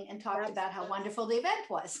committee meeting and talked about how wonderful the event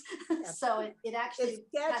was. So it actually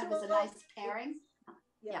kind of is a nice pairing.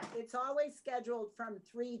 Yeah, it's always scheduled from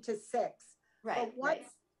 3 to 6. Right, But once,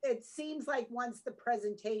 it seems like once the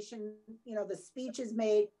presentation, the speech is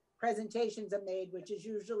made, presentations are made, which is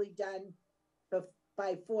usually done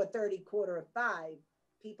by 4:30, 4:45,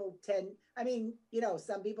 people tend, I mean,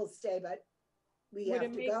 some people stay, but we Would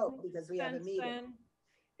have it to make go because we have a sense meeting. then,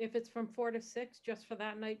 if it's from 4 to 6, just for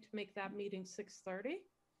that night to make that meeting 6:30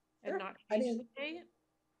 and Sure. not I change mean, the date?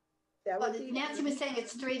 That Well, would be. Nancy was saying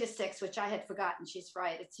it's 3 to 6, which I had forgotten. She's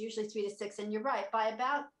right. It's usually 3 to 6. And you're right. By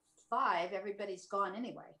about 5, everybody's gone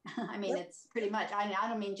anyway. I mean, Yep. it's pretty much, I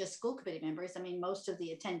don't mean just school committee members. I mean, most of the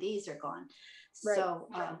attendees are gone. Right. So,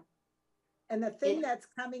 And the thing that's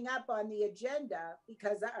coming up on the agenda,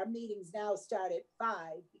 because our meetings now start at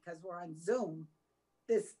 5 because we're on Zoom,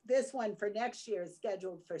 this one for next year is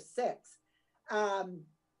scheduled for 6. And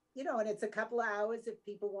it's a couple of hours if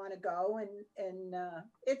people want to go, and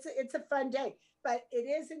it's a fun day. But it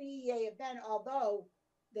is an EEA event, although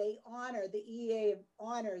the EEA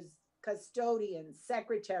honors custodians,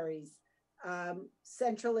 secretaries,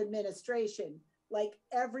 central administration. Like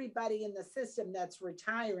everybody in the system that's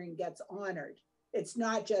retiring gets honored. It's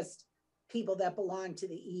not just people that belong to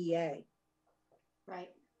the EEA. right.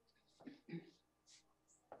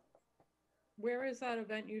 Where is that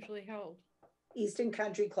event usually held? Easton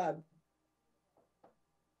Country Club.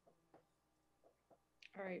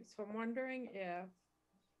 All right, so I'm wondering if,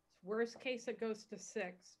 worst case, it goes to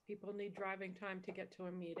 6, people need driving time to get to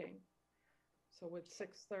a meeting. So with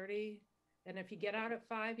 6:30, and if you get out at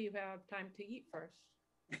 5, you have time to eat first.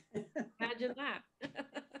 Imagine that.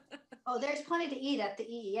 Oh, there's plenty to eat at the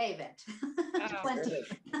EEA event. Plenty.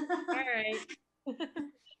 All right.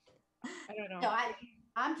 I don't know. No,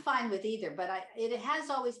 I'm fine with either, but it has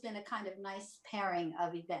always been a kind of nice pairing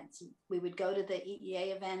of events. We would go to the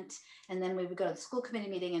EEA event and then we would go to the school committee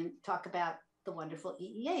meeting and talk about the wonderful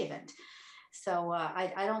EEA event. So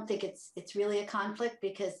I don't think it's really a conflict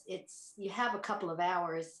because you have a couple of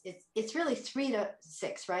hours. It's really 3 to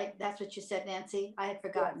 6, right? That's what you said, Nancy. I had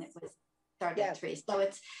forgotten Yes. it was started at 3. So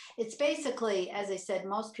it's basically, as I said,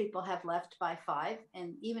 most people have left by 5,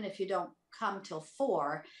 and even if you don't come till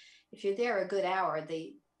 4, if you're there a good hour,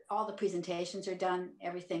 all the presentations are done.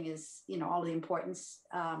 Everything is, all the importance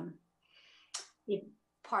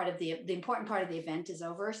part of the important part of the event is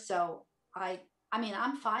over. So I mean,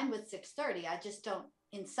 I'm fine with 6:30. I just don't,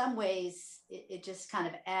 in some ways, it just kind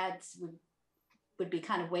of would be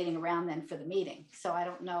kind of waiting around then for the meeting. So I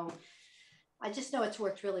don't know. I just know it's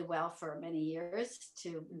worked really well for many years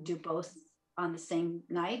to do both on the same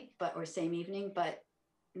night, or same evening, but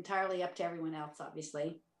entirely up to everyone else,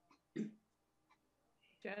 obviously.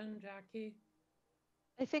 Jen, Jackie?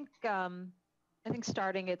 I think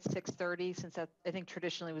starting at 6:30, since that I think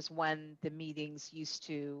traditionally was when the meetings used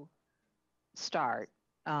to start.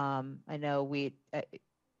 I know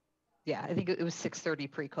I think it was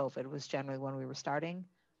 6:30 pre-COVID was generally when we were starting,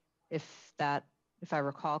 if I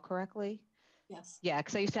recall correctly. Yes. Yeah,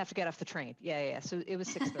 because I used to have to get off the train. Yeah. So it was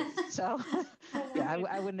 6:30. So yeah,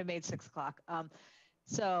 I wouldn't have made 6 o'clock.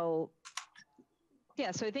 So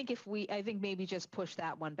I think I think maybe just push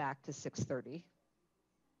that one back to 6:30.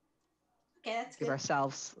 Okay, that's Give good.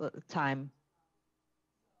 ourselves time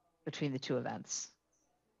between the two events.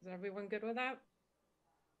 Is everyone good with that?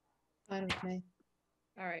 Fine with me.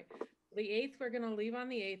 All right. The 8th, we're going to leave on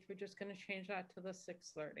the 8th. We're just going to change that to the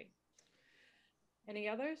 6:30. Any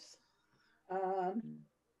others?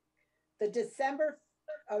 The December,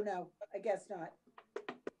 oh no, I guess not.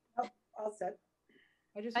 Oh, all set.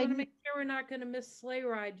 I just want to make sure we're not going to miss sleigh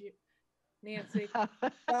ride, Nancy.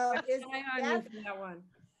 Well, is Eye on you for that one.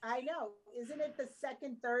 I know, isn't it the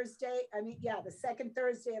second Thursday? I mean, yeah, the second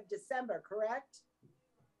Thursday of December, correct?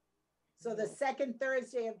 So the second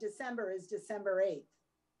Thursday of December is December 8th.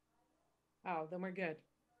 Oh, then we're good.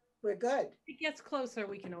 We're good. If it gets closer,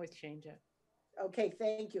 we can always change it. Okay,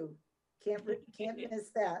 thank you. Can't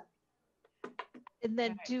miss that. And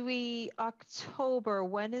then October,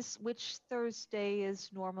 which Thursday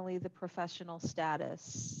is normally the professional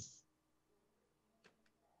status?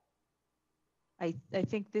 I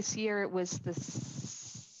think this year it was the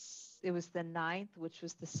 9th, which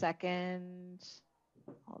was the second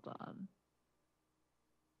hold on.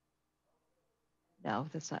 No,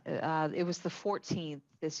 that's not, it was the 14th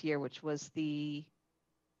this year, which was the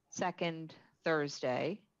second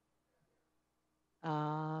Thursday.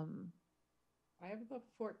 I have the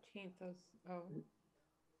 14th as, oh.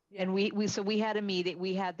 Yeah. And we had a meeting,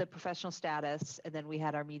 we had the professional status, and then we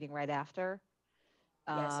had our meeting right after.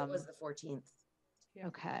 Yes, it was the 14th. Yeah.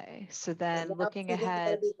 Okay, so then Now looking it's either gonna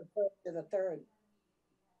ahead, be the first or the third.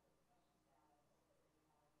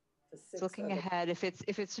 The so sixth looking or the- ahead, if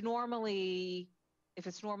it's normally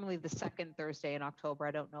the second Thursday in October,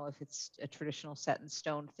 I don't know if it's a traditional set in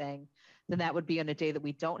stone thing, then that would be on a day that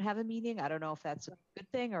we don't have a meeting. I don't know if that's a good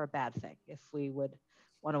thing or a bad thing. If we would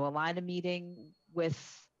want to align a meeting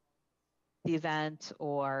with the event,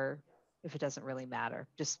 or if it doesn't really matter,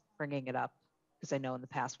 just bringing it up because I know in the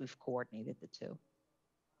past we've coordinated the two.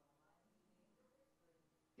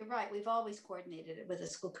 You're right. We've always coordinated it with a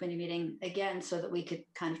school committee meeting again, so that we could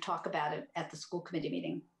kind of talk about it at the school committee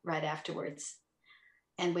meeting right afterwards.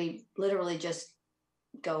 And we literally just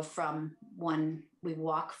go from we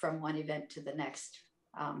walk from one event to the next,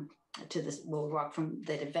 we'll walk from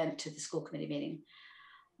that event to the school committee meeting.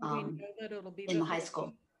 Do we know that it'll be in the high school.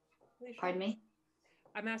 13th, Alicia? Pardon me?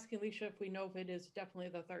 I'm asking Alicia if we know if it is definitely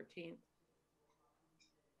the 13th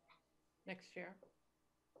next year.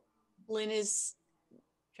 Lynn is,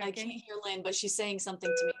 I Checking. can't hear Lynn, but she's saying something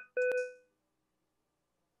to me.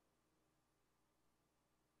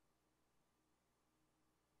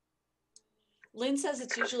 Lynn says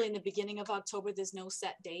it's usually in the beginning of October. There's no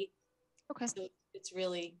set date. Okay. So it's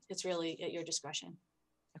really at your discretion.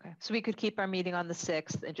 Okay, so we could keep our meeting on the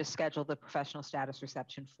 6th and just schedule the professional status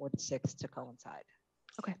reception for the 6th to coincide.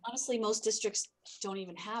 Okay. Honestly, most districts don't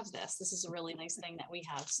even have this. This is a really nice thing that we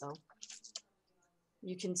have. So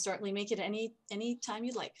you can certainly make it any time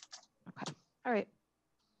you'd like. Okay. All right.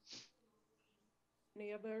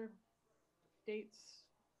 Any other dates,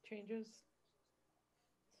 changes?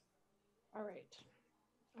 All right.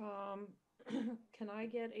 Can I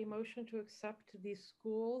get a motion to accept the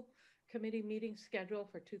school committee meeting schedule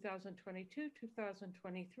for 2022,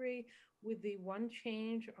 2023 with the one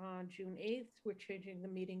change on June 8th? We're changing the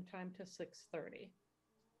meeting time to 6:30.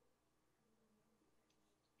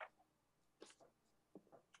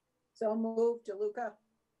 So moved, DeLuca.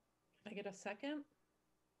 Can I get a second?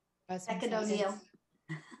 Second O'Neill.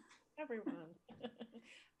 Everyone.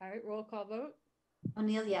 All right, roll call vote.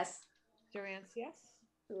 O'Neill, yes. Durance, yes.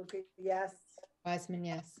 DeLuca, yes. Wiseman,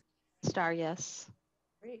 yes. Star, yes.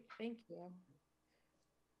 Great, thank you.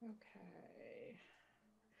 Okay.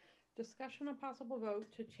 Discussion and possible vote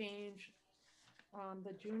to change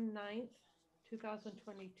the June 9th,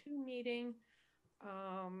 2022 meeting,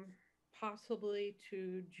 possibly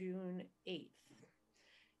to June 8th.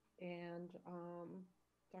 And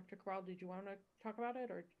Dr. Corral, did you want to talk about it,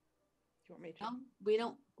 or do you want me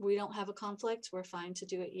to? We don't have a conflict. We're fine to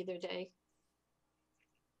do it either day.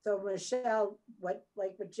 So Michelle, what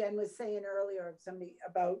Jen was saying earlier, somebody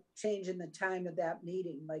about changing the time of that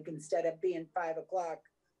meeting, like instead of being 5 o'clock,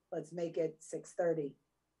 let's make it 6:30.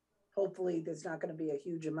 Hopefully there's not going to be a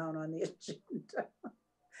huge amount on the agenda.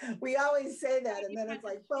 We always say that, and then it's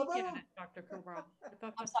like, boom, boom. Dr. Corral.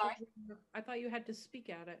 I'm sorry. I thought you had to speak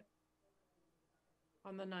at it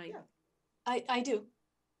on the 9th. Yeah. I do.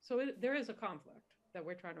 So there is a conflict that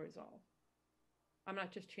we're trying to resolve. I'm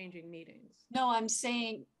not just changing meetings. No, I'm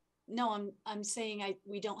saying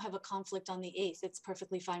we don't have a conflict on the 8th. It's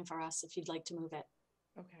perfectly fine for us if you'd like to move it.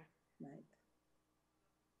 Okay. Right.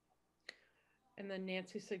 And then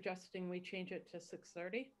Nancy's suggesting we change it to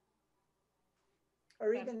 6:30.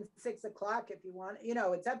 Or even 6 o'clock if you want,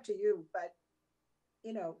 it's up to you, but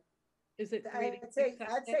Is it 3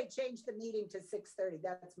 to I'd 6 say change the meeting to 6:30.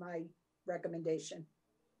 That's my recommendation.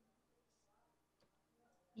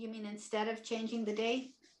 You mean instead of changing the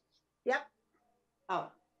date? Yep. Oh,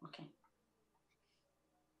 okay.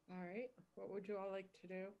 All right. What would you all like to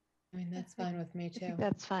do? I mean, that's fine with me I too. think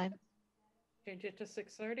that's fine. Change it to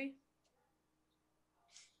 6:30?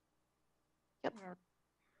 Yep.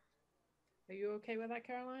 Are you okay with that,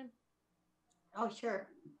 Caroline? Oh, sure.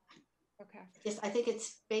 Okay. Yes, I think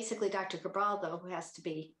it's basically Dr. Cabral, though, who has to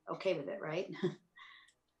be okay with it, right?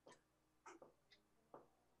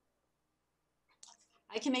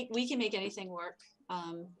 We can make anything work.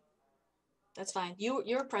 That's fine.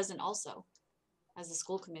 You're present also as a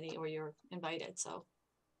school committee, or you're invited, so.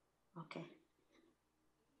 Okay.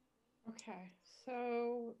 Okay,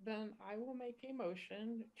 so then I will make a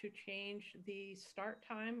motion to change the start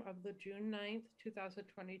time of the June 9th,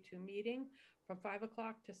 2022 meeting from 5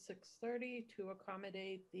 o'clock to 6:30 to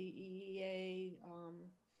accommodate the EEA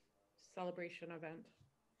celebration event.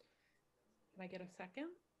 Can I get a second?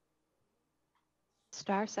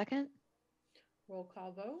 Star second. Roll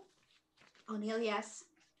call vote. O'Neill, yes.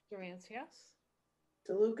 Durant, yes.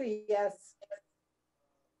 DeLuca, yes.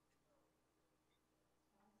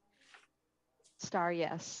 Star,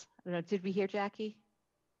 yes. I don't know. Did we hear Jackie?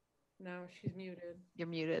 No, she's muted. You're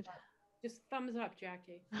muted. Just thumbs up,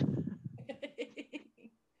 Jackie.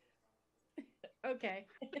 Okay.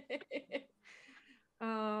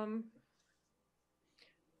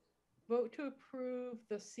 Vote to approve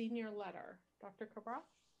the senior letter. Dr. Cabral?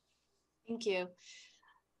 Thank you.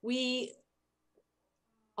 We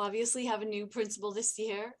obviously have a new principal this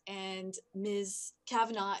year, and Ms.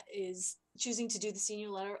 Kavanaugh is choosing to do the senior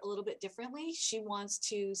letter a little bit differently. She wants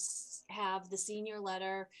to have the senior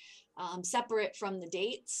letter separate from the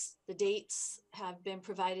dates. The dates have been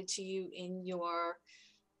provided to you in your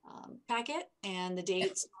packet, and the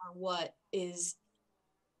dates are what is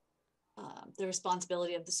the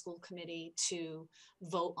responsibility of the school committee to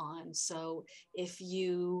vote on. So if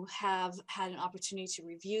you have had an opportunity to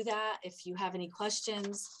review that, if you have any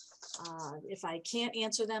questions, if I can't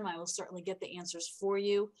answer them, I will certainly get the answers for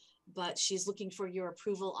you, but she's looking for your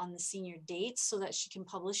approval on the senior dates so that she can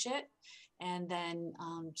publish it. And then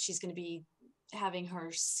she's going to be having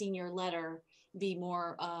her senior letter be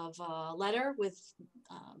more of a letter with,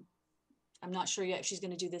 I'm not sure yet if she's going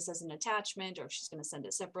to do this as an attachment or if she's going to send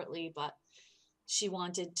it separately, but she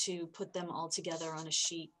wanted to put them all together on a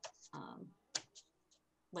sheet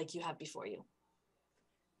like you have before you.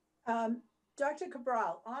 Dr.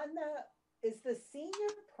 Cabral, is the senior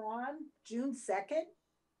prom June 2nd?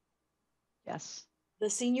 Yes. The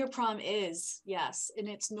senior prom is, yes, and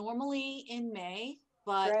it's normally in May,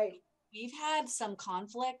 but Right. we've had some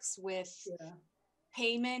conflicts with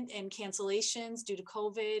payment and cancellations due to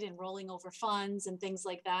COVID and rolling over funds and things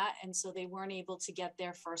like that. And so they weren't able to get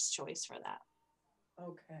their first choice for that.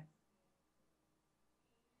 Okay.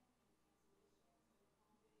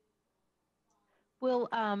 Well,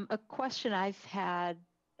 a question I've had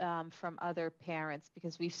from other parents,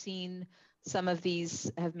 because we've seen some of these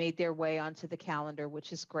have made their way onto the calendar,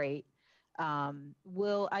 which is great. I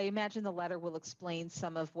imagine the letter will explain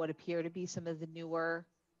some of what appear to be some of the newer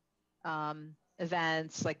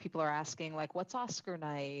events, like people are asking, like, what's Oscar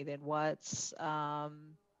night and what's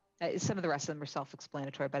some of the rest of them are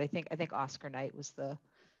self-explanatory, but I think Oscar night was the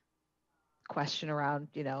question around,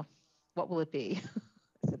 what will it be?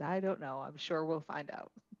 I said, I don't know. I'm sure we'll find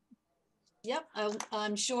out. Yep,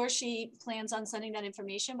 I'm sure she plans on sending that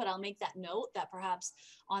information, but I'll make that note that perhaps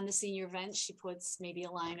on the senior event, she puts maybe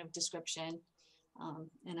a line of description,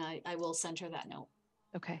 and I will send her that note.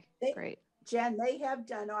 Okay, great. Jen, they have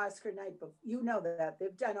done Oscar night, but you know that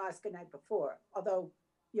they've done Oscar night before, although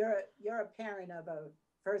you're a parent of a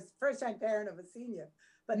first-time parent of a senior.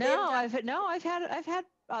 But I've had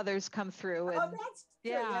others come through. And, that's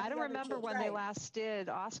true. yeah, I don't remember when they last did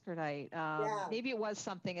Oscar night. Maybe it was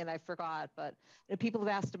something and I forgot, but people have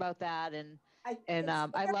asked about that, and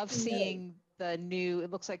I love seeing the new. It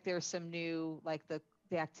looks like there's some new, like the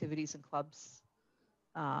activities and clubs.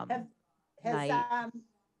 Night.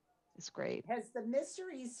 It's great. Has the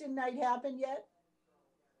Mr. Easton night happened yet?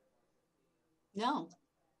 No.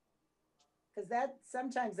 Because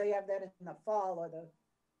sometimes they have that in the fall or the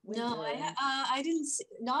winter. No, I didn't see,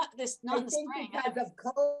 not in the spring. Because of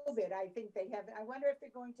COVID, I think they have. I wonder if they're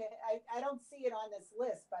going to. I don't see it on this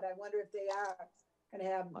list, but I wonder if they are going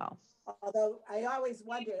to have. Well, although I always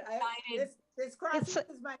wonder. This crosses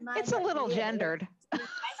my mind. It's a little gendered. I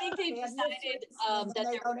think they've decided that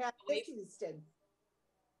they don't have Miss Easton.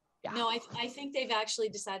 Yeah. No, I think they've actually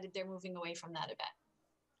decided they're moving away from that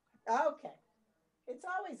event. Okay. It's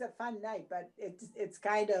always a fun night, but it's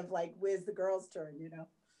kind of like, where's the girls' turn,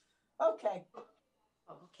 Okay.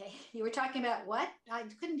 Oh, okay. You were talking about what? I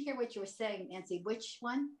couldn't hear what you were saying, Nancy. Which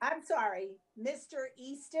one? I'm sorry. Mr.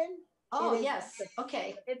 Easton? Oh, yes.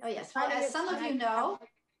 Okay. Oh, yes. Well, as some of you know,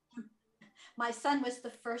 my son was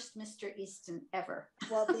the first Mr. Easton ever.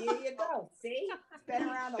 Well, there you go. See? It's been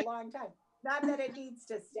around a long time. Not that it needs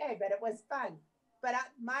to stay, but it was fun. But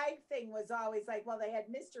my thing was always like, well, they had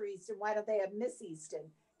Mr. Easton. Why don't they have Miss Easton?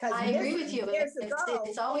 I agree with you.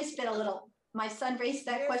 It's always been a little, my son raised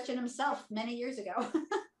that question himself many years ago.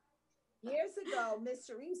 Years ago,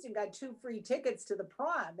 Mr. Easton got 2 free tickets to the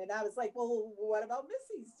prom. And I was like, well, what about Miss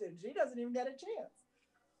Easton? She doesn't even get a chance.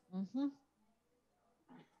 Mm-hmm.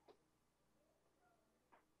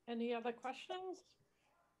 Any other questions?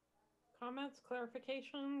 Comments,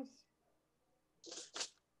 clarifications?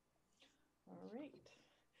 All right.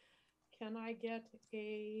 Can I get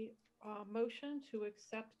a motion to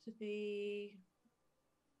accept the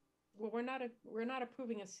Well, we're not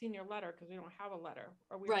approving a senior letter because we don't have a letter.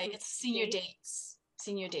 Are we Right, approving it's senior dates? dates,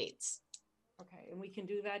 senior dates. Okay, and we can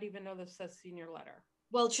do that even though this says senior letter.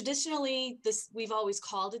 Well, traditionally, we've always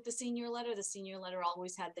called it the senior letter. The senior letter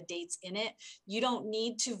always had the dates in it. You don't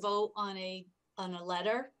need to vote on a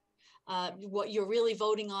letter. What you're really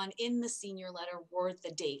voting on in the senior letter were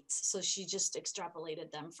the dates. So she just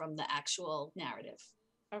extrapolated them from the actual narrative.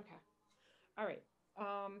 Okay, all right.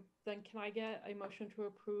 Then can I get a motion to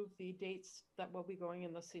approve the dates that will be going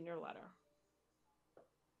in the senior letter?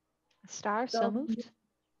 Star, so So- moved.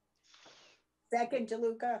 Second,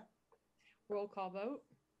 DeLuca. Roll call vote.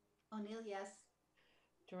 O'Neill, yes.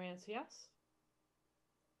 Durance, yes.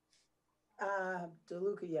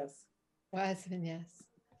 DeLuca, yes. Wiseman, yes.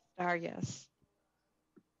 Star, yes.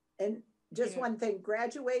 And just Yeah. one thing,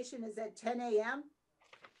 graduation is at 10 a.m.?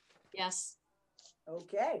 Yes.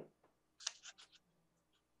 Okay,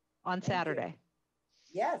 On Thank you. Saturday.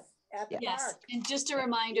 yes, at the Yes, park. and just a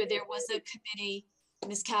reminder, there was a committee,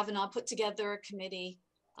 Ms. Kavanaugh put together a committee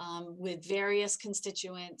with various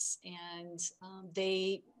constituents, and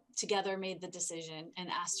they together made the decision and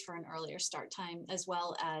asked for an earlier start time as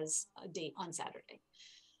well as a date on Saturday,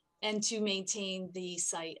 and to maintain the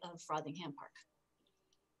site of Frothingham Park.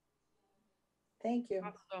 Thank you.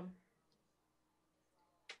 Awesome.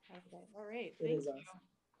 Okay, all right, It thank is you. awesome.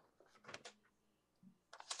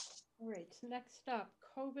 All right, next up,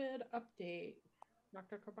 COVID update.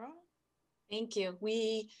 Dr. Cabral? Thank you.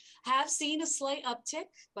 We have seen a slight uptick,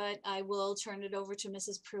 but I will turn it over to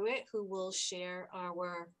Mrs. Pruitt, who will share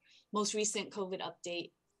our most recent COVID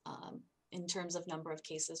update in terms of number of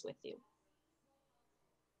cases with you.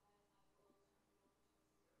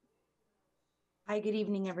 Hi, good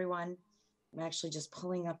evening, everyone. I'm actually just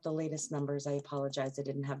pulling up the latest numbers. I apologize, I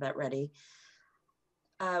didn't have that ready.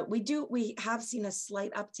 We have seen a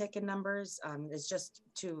slight uptick in numbers. It's just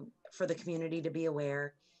for the community to be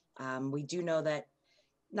aware. We do know that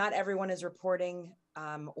not everyone is reporting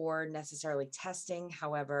or necessarily testing.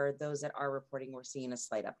 However, those that are reporting, we're seeing a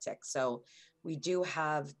slight uptick. So we do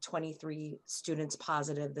have 23 students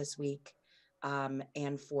positive this week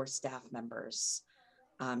and 4 staff members.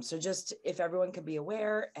 So just if everyone could be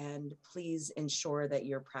aware, and please ensure that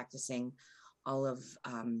you're practicing all of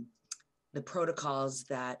the protocols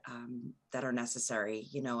that are necessary.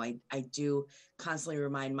 You know, I do constantly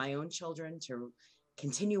remind my own children to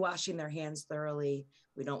continue washing their hands thoroughly.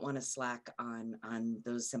 We don't want to slack on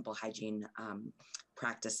those simple hygiene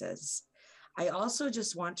practices. I also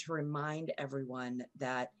just want to remind everyone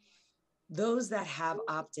that those that have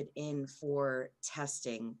opted in for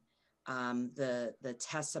testing, the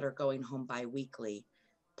tests that are going home bi-weekly,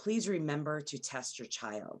 please remember to test your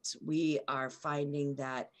child. We are finding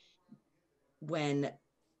that when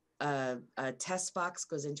a test box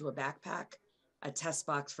goes into a backpack, a test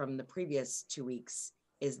box from the previous 2 weeks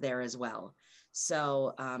is there as well.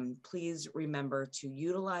 So please remember to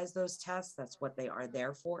utilize those tests. That's what they are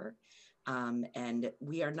there for. And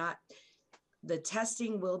we are not, the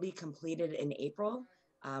testing will be completed in April.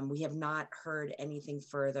 We have not heard anything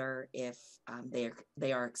further if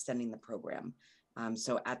they are extending the program.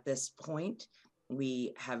 So at this point,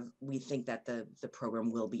 we think that the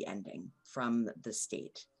program will be ending from the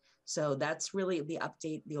state. So that's really the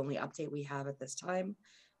update, the only update we have at this time.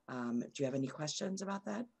 Do you have any questions about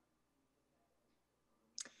that?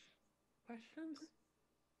 Questions?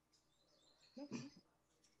 Nope.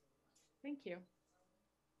 Thank you.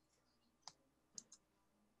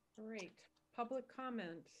 All right, public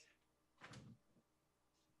comment.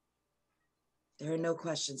 There are no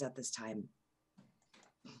questions at this time.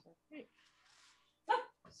 Okay.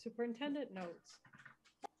 Superintendent notes.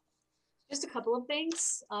 Just a couple of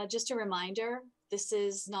things. Just a reminder, this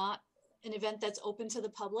is not an event that's open to the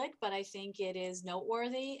public, but I think it is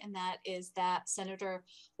noteworthy, and that is that Senator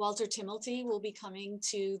Walter Timilty will be coming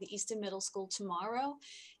to the Easton Middle School tomorrow.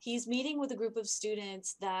 He's meeting with a group of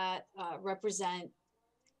students that represent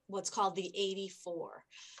what's called the 84.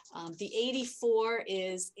 The 84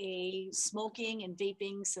 is a smoking and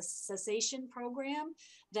vaping cessation program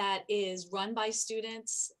that is run by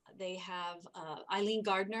students. They have Eileen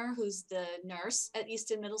Gardner, who's the nurse at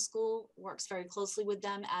Easton Middle School, works very closely with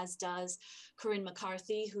them, as does Corinne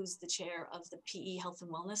McCarthy, who's the chair of the PE Health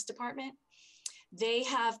and Wellness Department. They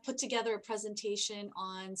have put together a presentation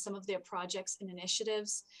on some of their projects and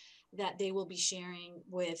initiatives that they will be sharing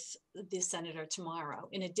with the senator tomorrow.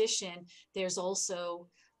 In addition, there's also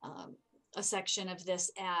a section of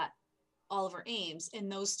this at Oliver Ames, and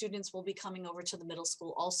those students will be coming over to the middle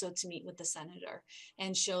school also to meet with the senator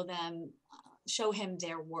and show him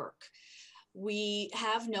their work. We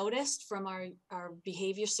have noticed from our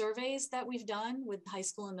behavior surveys that we've done with high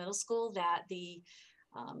school and middle school that the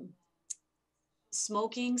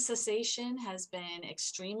smoking cessation has been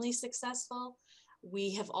extremely successful.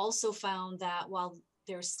 We have also found that while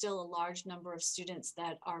there's still a large number of students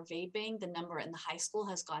that are vaping, the number in the high school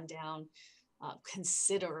has gone down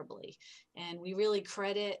considerably. And we really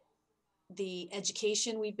credit the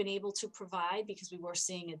education we've been able to provide, because we were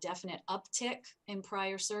seeing a definite uptick in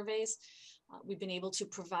prior surveys. We've been able to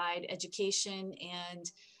provide education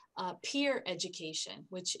and peer education,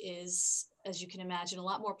 which is, as you can imagine, a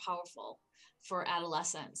lot more powerful for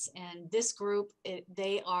adolescents. And this group,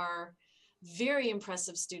 they are very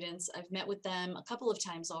impressive students. I've met with them a couple of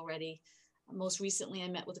times already. Most recently, I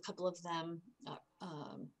met with a couple of them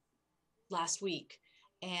last week,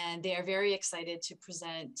 and they are very excited to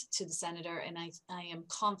present to the senator. And I am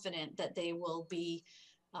confident that they will be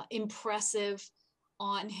impressive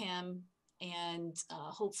on him, and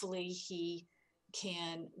hopefully he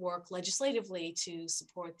can work legislatively to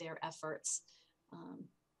support their efforts.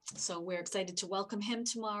 So we're excited to welcome him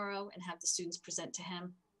tomorrow and have the students present to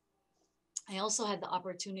him. I also had the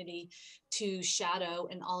opportunity to shadow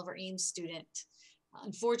an Oliver Ames student.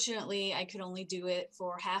 Unfortunately, I could only do it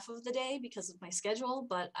for half of the day because of my schedule,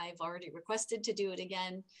 but I've already requested to do it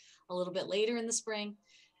again a little bit later in the spring.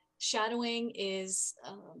 Shadowing is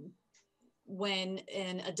when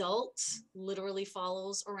an adult literally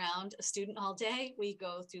follows around a student all day. We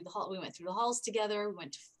go through the hall, we went through the halls together, we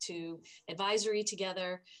went to advisory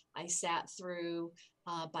together. I sat through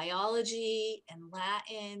biology and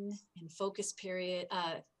Latin and focus period,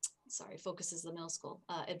 focus is the middle school,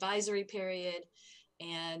 advisory period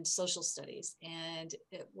and social studies. And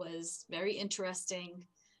it was very interesting.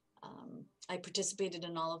 I participated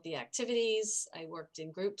in all of the activities. I worked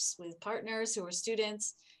in groups with partners who were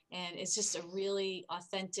students, and it's just a really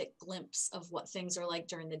authentic glimpse of what things are like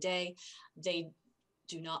during the day. They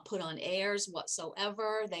do not put on airs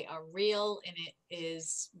whatsoever. They are real, and it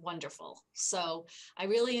is wonderful. So I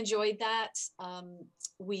really enjoyed that.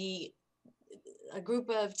 A group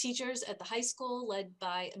of teachers at the high school led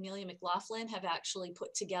by Amelia McLaughlin have actually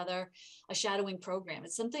put together a shadowing program.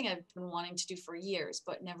 It's something I've been wanting to do for years,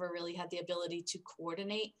 but never really had the ability to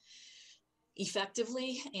coordinate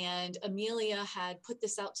effectively. And Amelia had put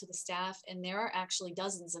this out to the staff, and there are actually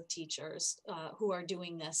dozens of teachers who are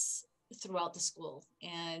doing this throughout the school.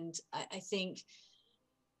 And I think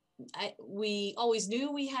we always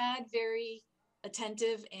knew we had very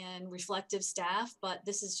attentive and reflective staff, but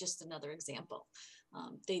this is just another example.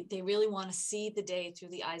 They really want to see the day through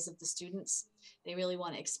the eyes of the students. They really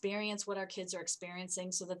want to experience what our kids are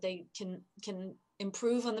experiencing so that they can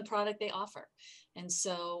improve on the product they offer. And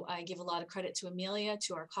so I give a lot of credit to Amelia,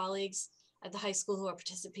 to our colleagues at the high school who are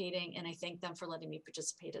participating, and I thank them for letting me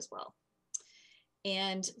participate as well.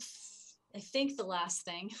 And I think the last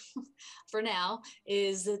thing for now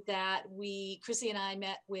is that Chrissy and I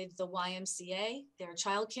met with the YMCA, their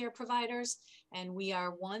childcare providers, and we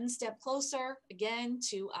are one step closer again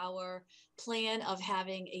to our plan of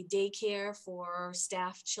having a daycare for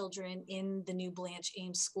staff children in the new Blanche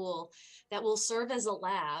Ames school that will serve as a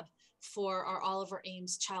lab for our Oliver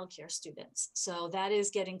Ames childcare students. So that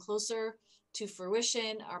is getting closer to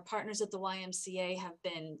fruition. Our partners at the YMCA have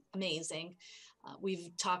been amazing. We've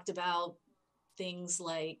talked about things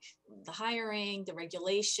like the hiring, the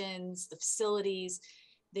regulations, the facilities.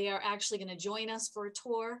 They are actually going to join us for a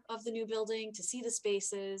tour of the new building to see the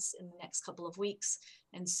spaces in the next couple of weeks.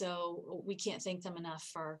 And so we can't thank them enough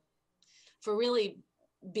for really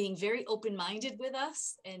being very open-minded with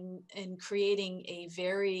us and creating a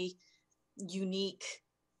very unique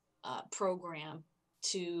program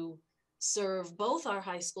to serve both our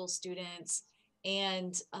high school students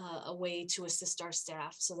and a way to assist our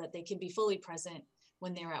staff so that they can be fully present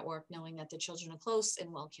when they're at work, knowing that the children are close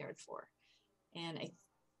and well cared for. And I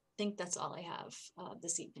think that's all I have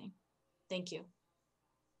this evening. Thank you.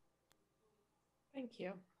 Thank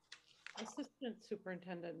you. Assistant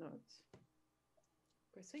Superintendent notes.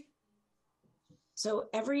 Chrissy? So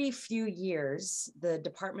every few years, the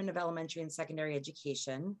Department of Elementary and Secondary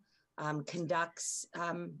Education conducts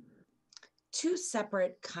two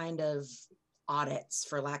separate kind of audits,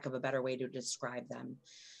 for lack of a better way to describe them.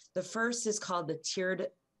 The first is called the Tiered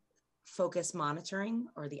Focus Monitoring,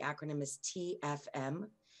 or the acronym is TFM.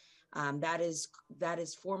 That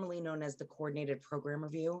is formally known as the Coordinated Program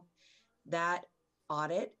Review. That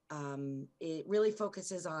audit, it really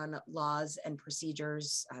focuses on laws and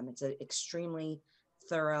procedures. It's an extremely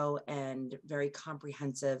thorough and very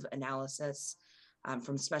comprehensive analysis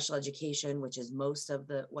from special education, which is most of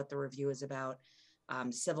what the review is about,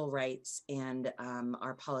 civil rights, and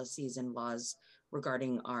our policies and laws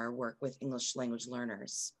regarding our work with English language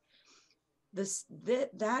learners.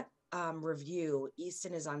 That review,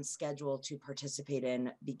 Easton is on schedule to participate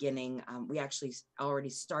in beginning. We actually already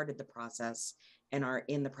started the process and are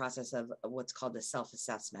in the process of what's called a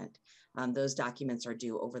self-assessment. Those documents are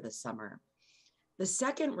due over the summer. The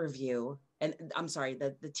second review, and I'm sorry,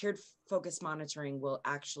 the tiered focus monitoring will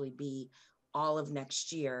actually be all of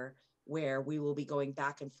next year, where we will be going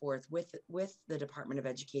back and forth with the Department of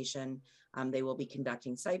Education. They will be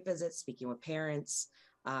conducting site visits, speaking with parents,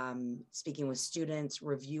 speaking with students,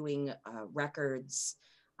 reviewing records,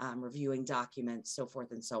 reviewing documents, so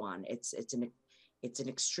forth and so on. It's an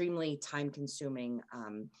extremely time-consuming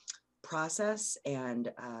process,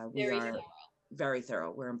 and we are very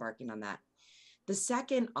thorough. We're embarking on that. The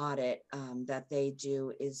second audit that they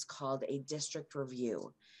do is called a district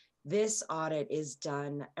review. This audit is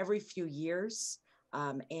done every few years,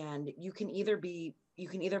 and you can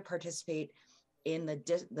either participate in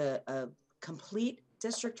the complete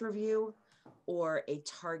district review or a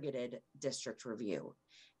targeted district review.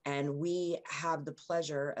 And we have the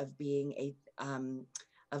pleasure of being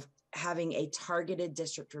of having a targeted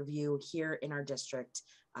district review here in our district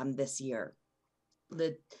this year.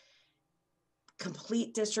 The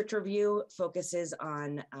complete district review focuses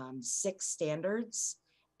on 6 standards,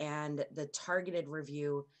 and the targeted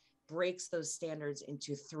review breaks those standards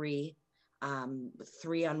into 3.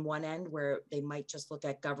 3 on one end, where they might just look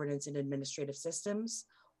at governance and administrative systems,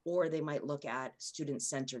 or they might look at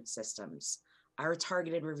student-centered systems. Our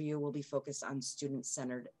targeted review will be focused on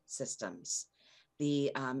student-centered systems.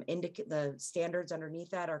 The standards underneath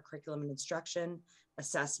that are curriculum and instruction,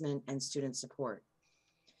 assessment, and student support.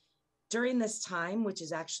 During this time, which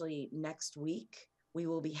is actually next week, we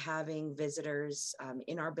will be having visitors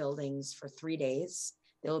in our buildings for 3 days.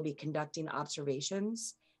 They will be conducting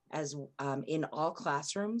observations as in all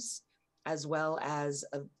classrooms, as well as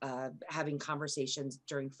having conversations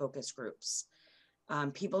during focus groups.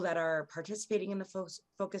 People that are participating in the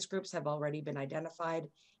focus groups have already been identified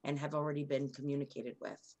and have already been communicated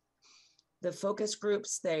with. The focus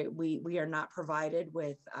groups, we are not provided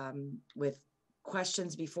with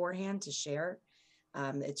questions beforehand to share.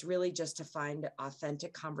 It's really just to find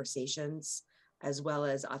authentic conversations as well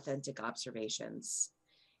as authentic observations.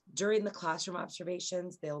 During the classroom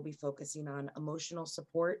observations, they'll be focusing on emotional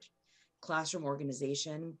support, classroom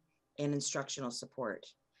organization, and instructional support.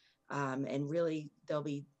 And really, they'll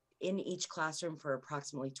be in each classroom for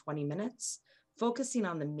approximately 20 minutes, focusing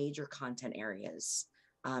on the major content areas.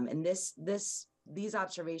 And these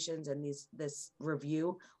observations and this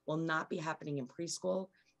review will not be happening in preschool.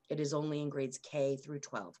 It is only in grades K through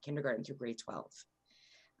 12, kindergarten through grade 12.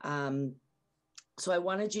 So I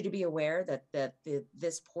wanted you to be aware that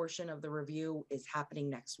this portion of the review is happening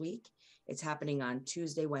next week. It's happening on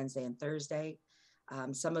Tuesday, Wednesday, and Thursday.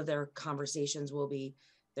 Some of their conversations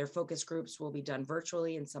their focus groups will be done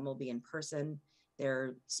virtually, and some will be in person.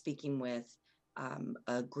 They're speaking with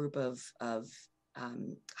a group of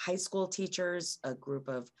high school teachers, a group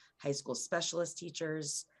of high school specialist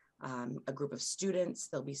teachers, a group of students.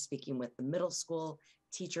 They'll be speaking with the middle school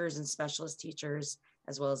teachers and specialist teachers,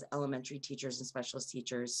 as well as elementary teachers and specialist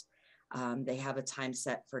teachers. They have a time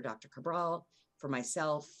set for Dr. Cabral, for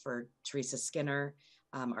myself, for Teresa Skinner,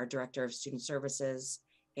 our Director of Student Services,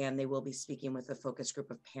 and they will be speaking with a focus group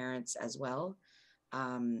of parents as well,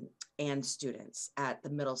 and students at the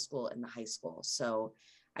middle school and the high school. So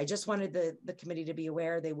I just wanted the committee to be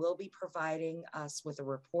aware. They will be providing us with a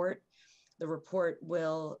report. The report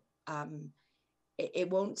will, it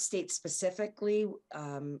won't state specifically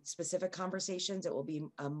specific conversations. It will be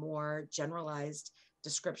a more generalized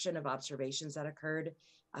description of observations that occurred.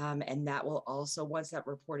 And that will also, once that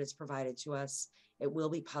report is provided to us, it will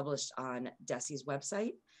be published on DESE's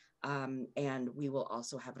website. And we will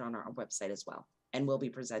also have it on our website as well, and will be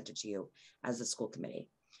presented to you as the school committee.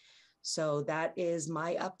 So that is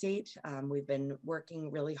my update. We've been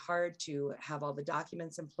working really hard to have all the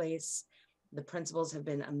documents in place. The principals have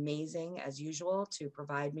been amazing, as usual, to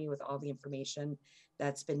provide me with all the information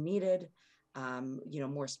that's been needed,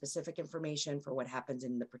 more specific information for what happens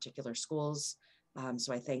in the particular schools.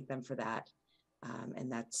 So I thank them for that.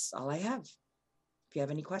 And that's all I have. If you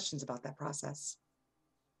have any questions about that process.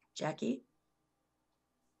 Jackie?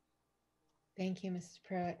 Thank you, Mrs.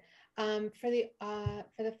 Pruitt. For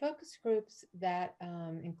the focus groups that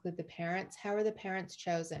include the parents, how are the parents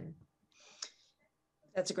chosen?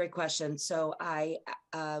 That's a great question. So I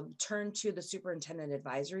turned to the superintendent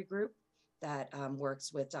advisory group that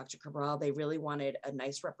works with Dr. Cabral. They really wanted a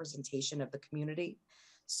nice representation of the community.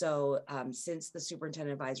 So since the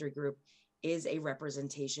superintendent advisory group is a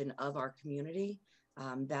representation of our community.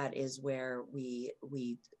 That is where we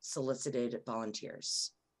solicited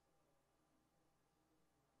volunteers.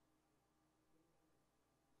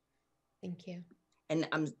 Thank you.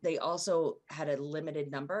 And they also had a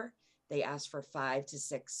limited number. They asked for 5 to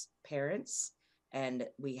 6 parents, and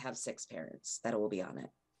we have 6 parents that will be on it.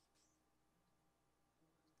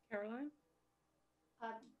 Caroline?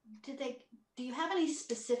 Do you have any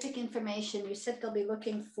specific information? You said they'll be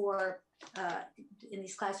looking for, in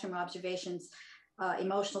these classroom observations,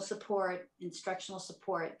 emotional support, instructional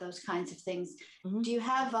support, those kinds of things. Mm-hmm. Do you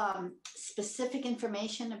have specific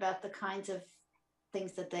information about the kinds of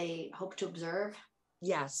things that they hope to observe?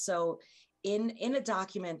 Yeah, so in a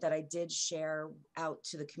document that I did share out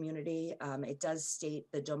to the community, it does state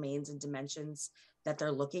the domains and dimensions that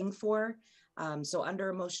they're looking for. So under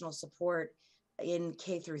emotional support in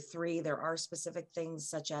K through 3, there are specific things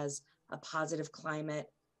such as a positive climate,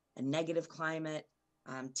 a negative climate,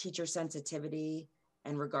 teacher sensitivity,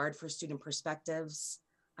 and regard for student perspectives.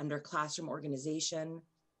 Under classroom organization,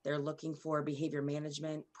 they're looking for behavior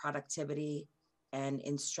management, productivity, and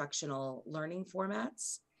instructional learning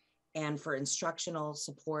formats. And for instructional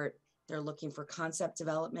support, they're looking for concept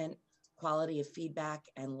development, quality of feedback,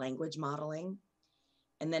 and language modeling.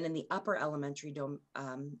 And then in the upper elementary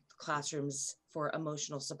classrooms for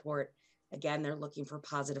emotional support, again, they're looking for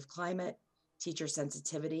positive climate, teacher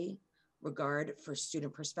sensitivity, regard for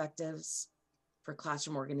student perspectives. For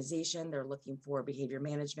classroom organization, they're looking for behavior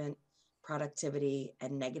management, productivity,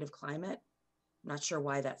 and negative climate. I'm not sure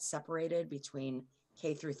why that's separated between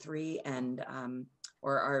K through 3 and,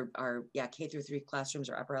 or our K through 3 classrooms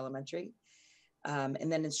or upper elementary.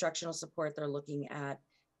 And then instructional support, they're looking at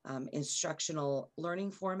instructional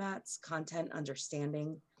learning formats, content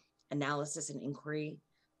understanding, analysis and inquiry,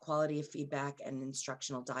 quality of feedback, and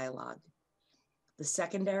instructional dialogue. The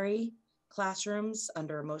secondary classrooms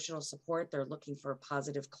under emotional support, they're looking for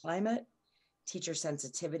positive climate, teacher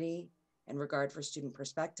sensitivity, and regard for student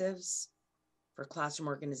perspectives. For classroom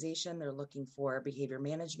organization, they're looking for behavior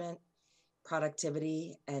management,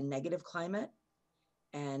 productivity, and negative climate.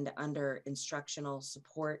 And under instructional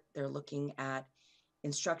support, they're looking at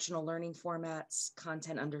instructional learning formats,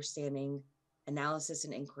 content understanding, analysis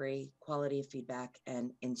and inquiry, quality of feedback,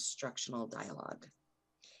 and instructional dialogue.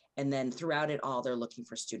 And then throughout it all, they're looking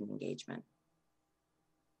for student engagement.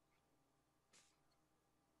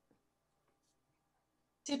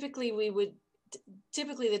 Typically,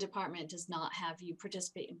 the department does not have you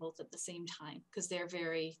participate in both at the same time because they're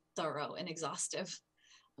very thorough and exhaustive.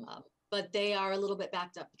 But they are a little bit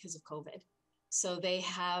backed up because of COVID. So they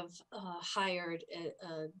have hired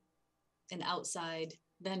an outside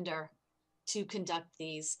vendor to conduct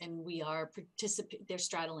these, and we are they're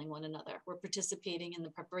straddling one another. We're participating in the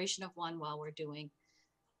preparation of one while we're doing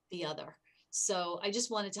the other. So I just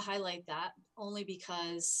wanted to highlight that only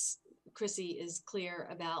because Chrissy is clear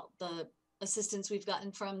about the assistance we've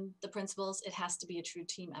gotten from the principals. It has to be a true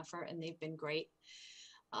team effort, and they've been great.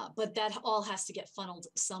 But that all has to get funneled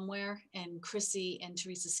somewhere. And Chrissy and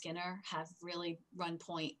Teresa Skinner have really run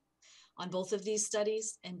point on both of these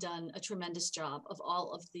studies and done a tremendous job of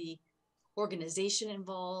all of the organization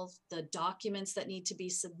involved, the documents that need to be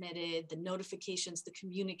submitted, the notifications, the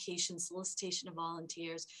communication, solicitation of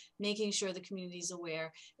volunteers, making sure the community is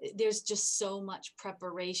aware. There's just so much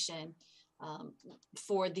preparation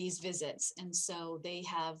for these visits. And so they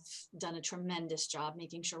have done a tremendous job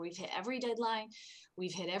making sure we've hit every deadline,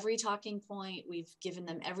 we've hit every talking point, we've given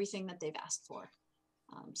them everything that they've asked for.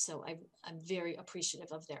 So I'm very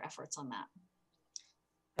appreciative of their efforts on that.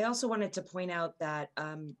 I also wanted to point out that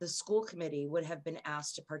the school committee would have been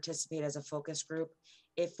asked to participate as a focus group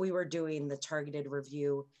if we were doing the targeted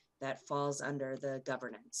review that falls under the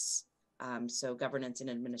governance. So governance and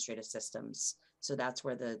administrative systems. So that's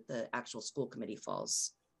where the actual school committee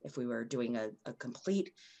falls. If we were doing a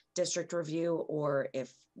complete district review or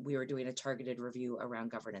if we were doing a targeted review around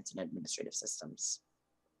governance and administrative systems.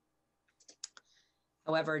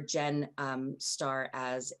 However, Jen Starr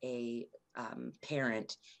as a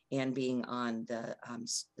parent and being on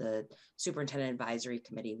the superintendent advisory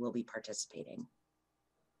committee will be participating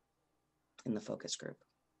in the focus group.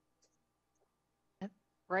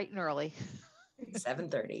 Bright and early.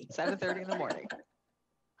 7:30. 7:30 in the morning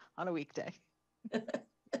on a weekday.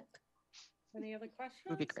 Any other questions?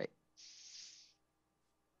 Would be great.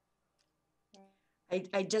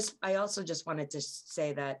 I also just wanted to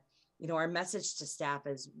say that, you know, our message to staff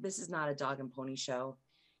is this is not a dog and pony show.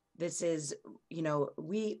 This is, you know,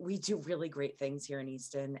 we do really great things here in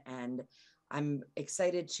Easton, and I'm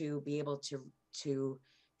excited to be able to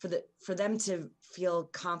for them to feel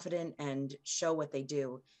confident and show what they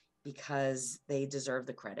do. because they deserve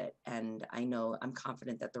the credit. And I'm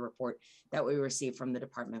confident that the report that we receive from the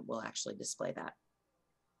department will actually display that.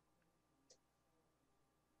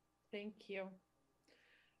 Thank you.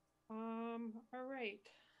 All right.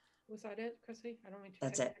 Was that it, Chrissy? I don't mean to.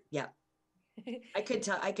 That's it. Yeah. I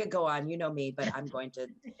could go on, you know me, but I'm going to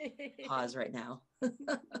pause right now.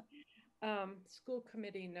 School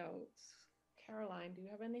committee notes. Caroline, do you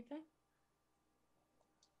have anything?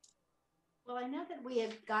 Well, I know that we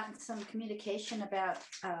have gotten some communication about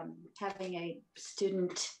having a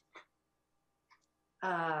student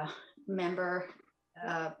member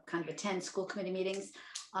kind of attend school committee meetings.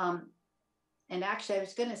 And actually, I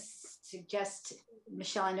was going to suggest,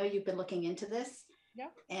 Michelle, I know you've been looking into this. Yeah.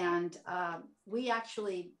 And we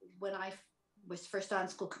actually, when I was first on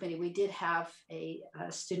school committee, we did have a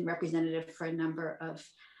student representative for a number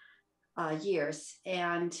of years.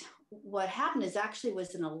 And what happened is actually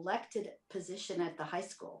was an elected position at the high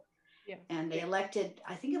school. Yeah. And they elected,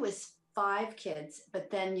 I think it was 5 kids, but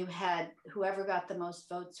then you had whoever got the most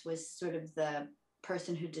votes was sort of the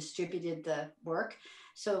person who distributed the work.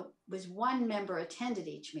 So it was 1 member attended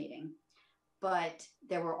each meeting, but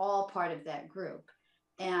they were all part of that group.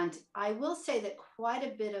 And I will say that quite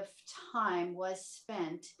a bit of time was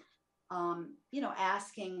spent,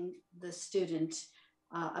 asking the student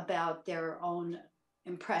about their own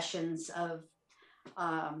impressions of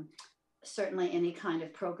certainly any kind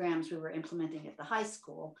of programs we were implementing at the high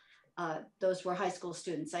school. Those were high school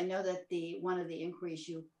students. I know that one of the inquiries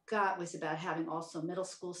you got was about having also middle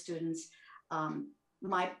school students.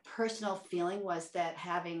 My personal feeling was that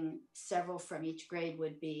having several from each grade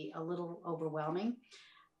would be a little overwhelming,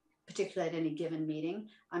 particularly at any given meeting.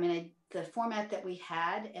 I mean, the format that we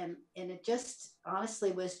had, and it just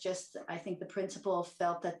honestly was just, I think the principal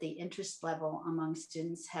felt that the interest level among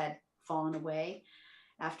students had fallen away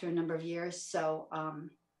after a number of years. So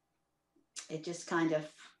it just kind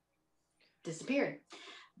of disappeared.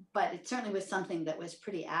 But it certainly was something that was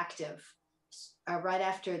pretty active. Right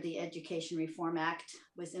after the Education Reform Act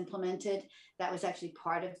was implemented, that was actually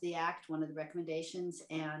part of the act, one of the recommendations.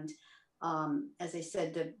 And as I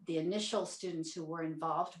said, the initial students who were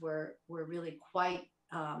involved were really quite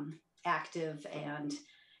active and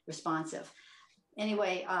responsive.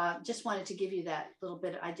 Anyway, just wanted to give you that little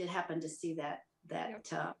bit. I did happen to see that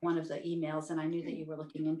one of the emails, and I knew that you were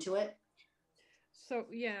looking into it. So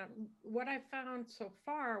yeah, what I found so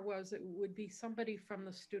far was it would be somebody from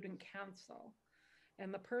the student council.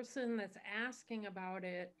 And the person that's asking about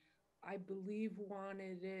it, I believe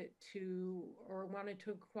wanted to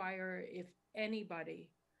inquire if anybody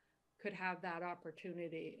could have that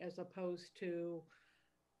opportunity as opposed to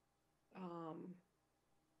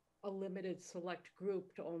a limited select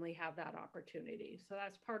group to only have that opportunity. So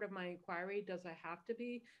that's part of my inquiry. Does it have to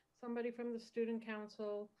be somebody from the student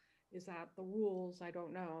council? Is that the rules? I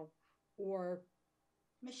don't know. Or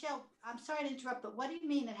Michelle, I'm sorry to interrupt, but what do you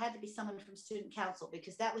mean it had to be someone from student council?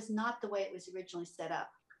 Because that was not the way it was originally set up.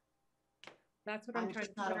 That's what I'm trying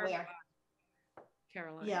to not aware.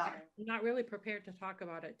 Caroline. Yeah. I'm not really prepared to talk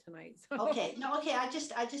about it tonight. So. Okay. No, okay. I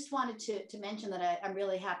just wanted to mention that I'm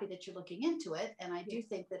really happy that you're looking into it. And I do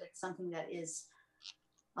think that it's something that is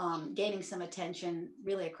gaining some attention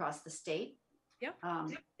really across the state. Yep.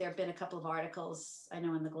 There have been a couple of articles, I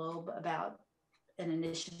know, in the Globe about an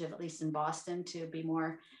initiative, at least in Boston, to be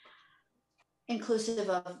more inclusive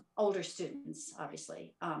of older students,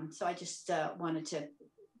 obviously. So I just wanted to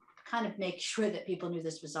kind of make sure that people knew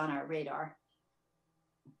this was on our radar,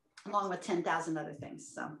 along with 10,000 other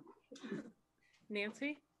things. So,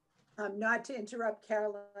 Nancy? Not to interrupt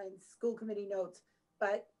Caroline's school committee notes,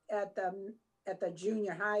 but at the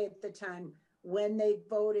junior high at the time, when they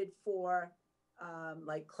voted for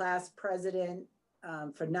like class president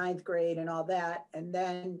for 9th grade and all that, and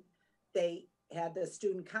then they had the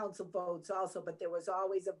student council votes also, but there was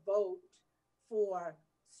always a vote for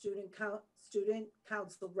student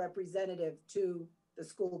council representative to the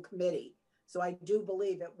school committee. So I do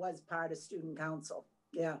believe it was part of student council.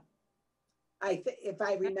 Yeah. If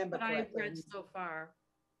I remember correctly. I've read so far.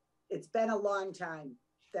 It's been a long time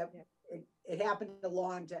that it happened a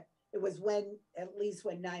long time. It was at least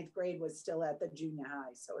when 9th grade was still at the junior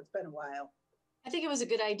high. So it's been a while. I think it was a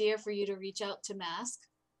good idea for you to reach out to MASC,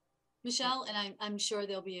 Michelle, and I'm sure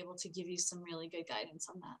they'll be able to give you some really good guidance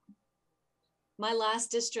on that. My last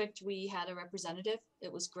district, we had a representative.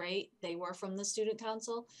 It was great. They were from the student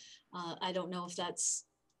council. I don't know if that's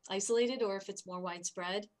isolated or if it's more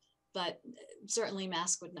widespread, but certainly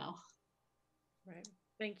MASC would know. Right.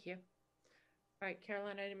 Thank you. All right,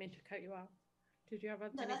 Caroline, I didn't mean to cut you off. Did you have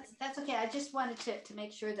no, that's okay. I just wanted to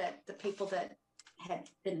make sure that the people that had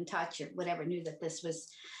been in touch or whatever knew that this was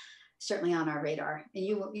certainly on our radar. And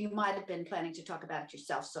you might have been planning to talk about it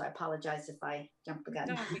yourself, so I apologize if I jumped the gun.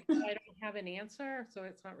 No, because I don't have an answer, so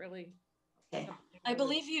it's not really. Okay. I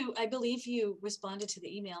believe you responded to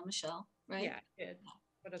the email, Michelle, right? Yeah, I did.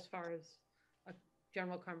 But as far as a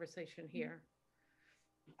general conversation here,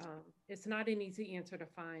 it's not an easy answer to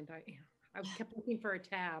find. I kept looking for a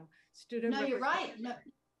tab. Student. No, you're right. No,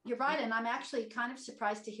 you're right. And I'm actually kind of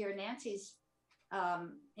surprised to hear Nancy's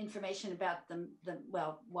information about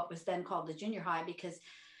what was then called the junior high, because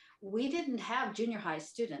we didn't have junior high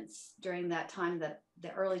students during that time, that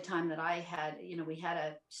the early time that I had. We had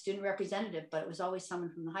a student representative, but it was always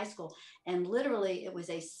someone from the high school. And literally it was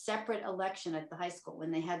a separate election at the high school.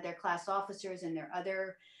 When they had their class officers and their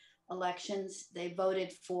other elections, they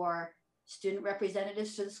voted for student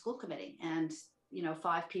representatives to the school committee. And,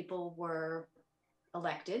 5 people were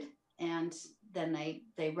elected, and then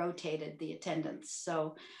they rotated the attendance.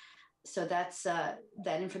 So that's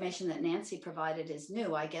that information that Nancy provided is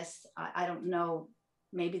new. I guess I don't know,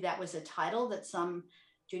 maybe that was a title that some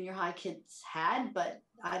junior high kids had, but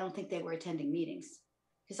I don't think they were attending meetings,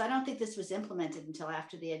 because I don't think this was implemented until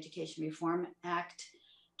after the Education Reform Act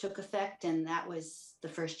took effect, and that was the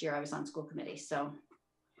first year I was on school committee. So,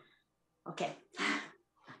 okay,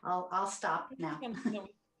 I'll stop now.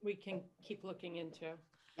 We can keep looking into.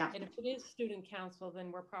 Yeah. And if it is student council,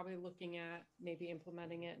 then we're probably looking at maybe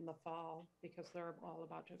implementing it in the fall, because they're all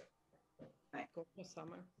about to go for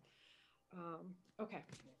summer. Okay,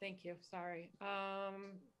 thank you. Sorry.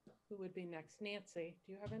 Who would be next? Nancy,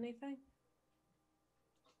 do you have anything?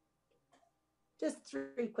 Just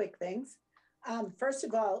 3 quick things. First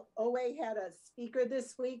of all, OA had a speaker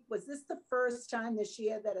this week. Was this the first time this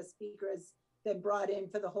year that a speaker has been brought in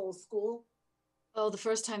for the whole school? Oh, the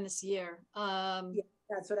first time this year. Yeah,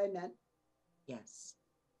 that's what I meant. Yes.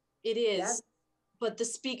 It is. Yeah. But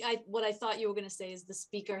what I thought you were going to say is the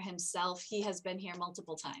speaker himself. He has been here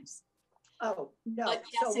multiple times. Oh, no. But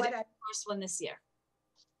yes, So it is the first one this year.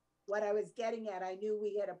 what I was getting at, I knew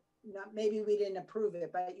we had maybe we didn't approve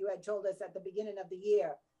it, but you had told us at the beginning of the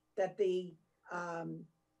year that the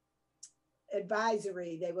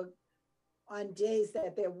advisory, they were on days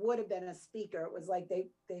that there would have been a speaker. It was like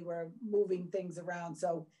they were moving things around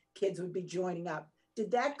so kids would be joining up.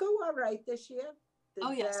 Did that go all right this year?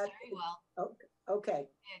 Oh, yes, very well. Okay.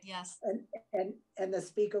 Yes. And the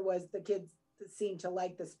speaker was, the kids seemed to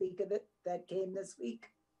like the speaker that came this week?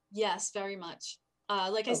 Yes, very much.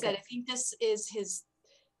 Like I said, I think this is his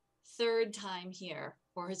 3rd time here,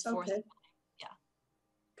 or his 4th time. Yeah.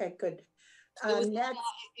 Okay, good. It was Next,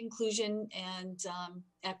 inclusion and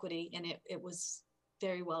equity, and it was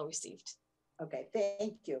very well received. okay,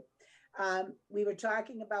 thank you. We were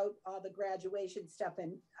talking about all the graduation stuff,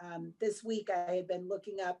 and this week I had been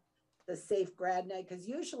looking up the Safe Grad Night, because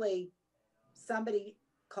usually somebody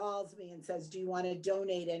calls me and says, do you want to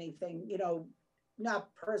donate anything?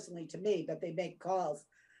 Not personally to me, but they make calls.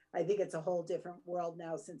 I think it's a whole different world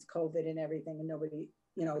now since COVID and everything, and nobody,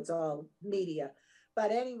 it's all media.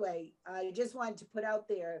 But anyway, I just wanted to put out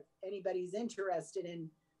there, if anybody's interested in,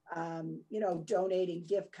 donating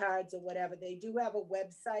gift cards or whatever, they do have a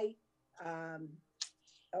website,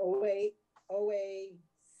 OA,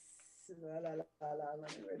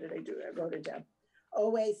 where did I do it? I wrote it down.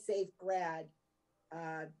 OA Safe Grad.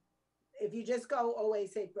 If you just go OA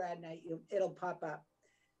Safe Grad Night, it'll pop up.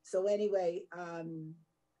 So anyway, and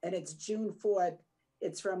it's June 4th.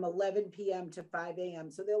 It's from 11 p.m. to 5 a.m.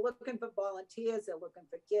 So they're looking for volunteers. They're looking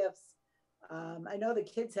for gifts. I know the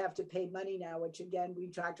kids have to pay money now, which again, we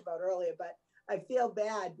talked about earlier, but I feel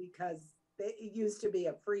bad because it used to be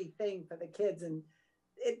a free thing for the kids. And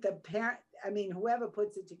whoever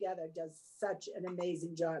puts it together does such an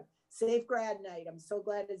amazing job. Safe Grad Night, I'm so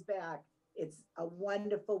glad it's back. It's a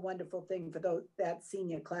wonderful, wonderful thing for that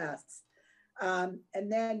senior class.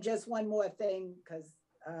 And then just one more thing, because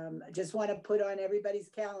I just want to put on everybody's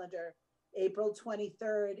calendar. April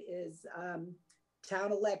 23rd is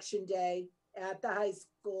Town Election Day at the high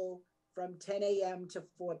school from 10 a.m. to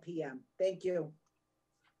 4 p.m. Thank you.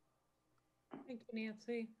 Thank you,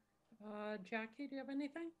 Nancy. Jackie, do you have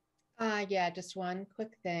anything? Yeah, just one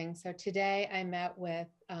quick thing. So today I met with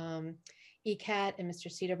ECAT and Mr.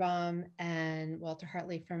 Cedarbaum and Walter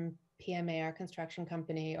Hartley from PMA, our construction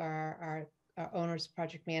company, or our owner's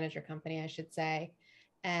project manager company, I should say,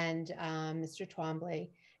 and Mr. Twombly.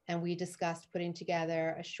 And we discussed putting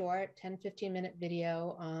together a short 10-15 minute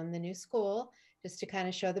video on the new school, just to kind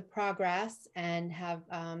of show the progress and have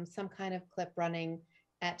some kind of clip running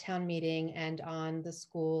at town meeting and on the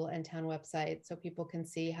school and town website so people can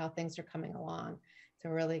see how things are coming along. So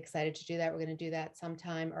we're really excited to do that. We're going to do that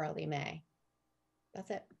sometime early May.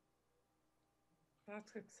 That's it.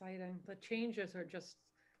 That's exciting. The changes are just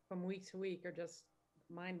from week to week are just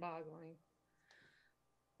mind-boggling,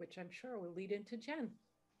 which I'm sure will lead into Jen.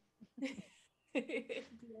 Do you have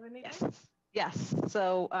anything? Yes.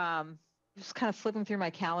 So just kind of flipping through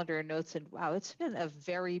my calendar and notes, and wow, it's been a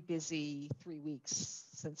very busy 3 weeks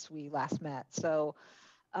since we last met. So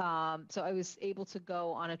I was able to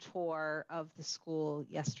go on a tour of the school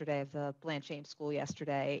yesterday, of the Blanche James School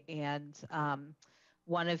yesterday, and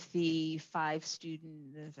one of the 5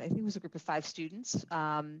 students, I think it was a group of 5 students,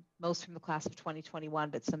 most from the class of 2021,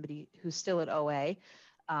 but somebody who's still at OA,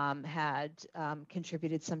 had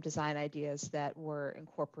contributed some design ideas that were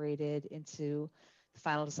incorporated into the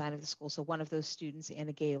final design of the school. So one of those students,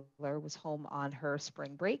 Anna Gaylor, was home on her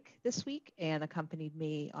spring break this week and accompanied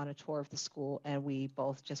me on a tour of the school. And we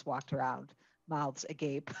both just walked around, mouths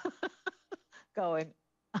agape, going,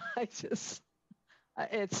 it's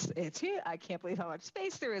here. I can't believe how much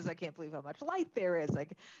space there is. I can't believe how much light there is.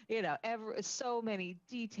 Like, so many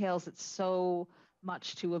details. It's so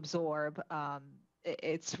much to absorb.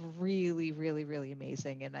 It's really, really, really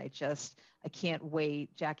amazing. And I can't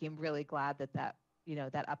wait. Jackie, I'm really glad that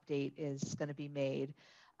update is going to be made.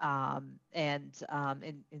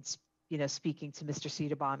 Speaking to Mr.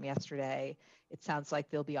 Cedarbaum yesterday, it sounds like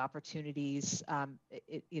there'll be opportunities, a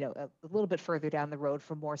little bit further down the road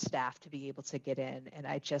for more staff to be able to get in. And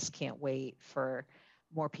I just can't wait for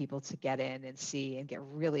more people to get in and see and get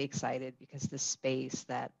really excited, because the space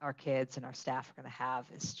that our kids and our staff are going to have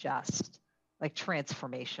is just like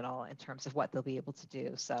transformational in terms of what they'll be able to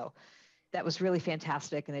do. So that was really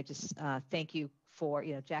fantastic. And I just thank you for,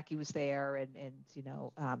 Jackie was there, and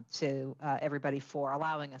to everybody for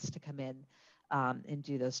allowing us to come in and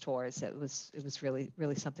do those tours. It was really,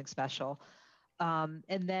 really something special. And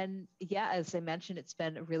then, as I mentioned, it's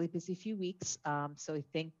been a really busy few weeks. So I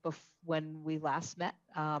think when we last met,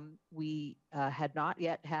 we had not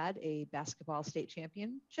yet had a basketball state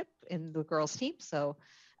championship in the girls team. So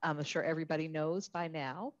I'm sure everybody knows by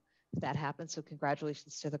now that happened. So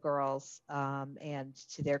congratulations to the girls and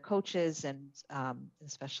to their coaches, and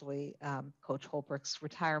especially Coach Holbrook's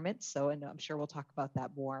retirement. So I'm sure we'll talk about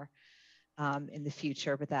that more in the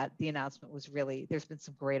future, but the announcement was really, there's been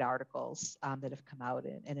some great articles that have come out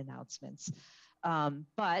and announcements. Can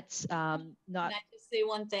I just say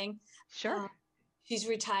one thing? Sure. She's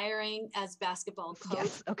retiring as basketball coach.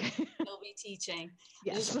 Yes. Okay. She'll be teaching.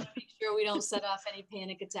 Yes. I just want to make sure we don't set off any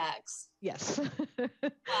panic attacks. Yes. Mine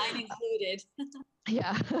included.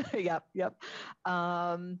 Yeah. Yep.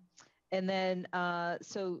 And then,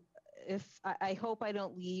 so I hope I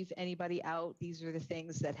don't leave anybody out. These are the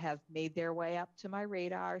things that have made their way up to my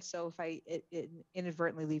radar. So if I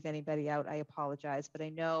inadvertently leave anybody out, I apologize. But I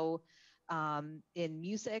know in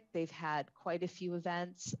music, they've had quite a few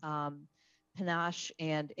events. Panache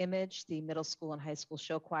and Image, the middle school and high school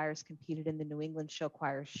show choirs, competed in the New England Show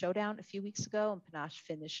Choir Showdown a few weeks ago, and Panache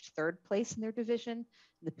finished 3rd place in their division.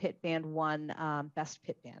 The pit band won Best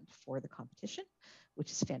Pit Band for the competition,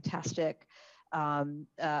 which is fantastic.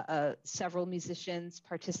 Several musicians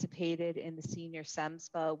participated in the senior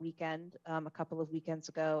SEMSPA weekend a couple of weekends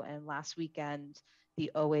ago, and last weekend,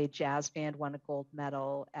 the OA Jazz Band won a gold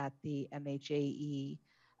medal at the MAJE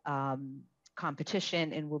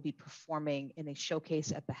competition and will be performing in a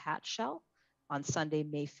showcase at the Hat Shell on Sunday,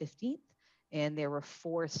 May 15th. And there were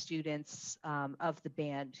 4 students of the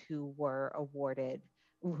band who were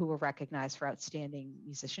recognized for outstanding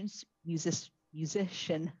musicianship.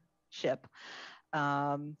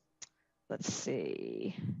 Let's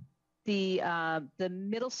see. The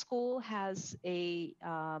middle school has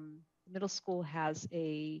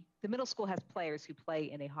players who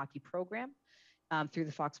play in a hockey program through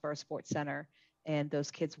the Foxborough Sports Center, and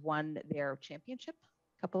those kids won their championship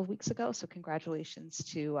a couple of weeks ago. So congratulations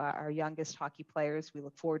to our youngest hockey players. We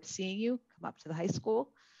look forward to seeing you come up to the high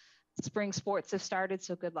school. Spring sports have started,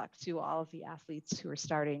 so good luck to all of the athletes who are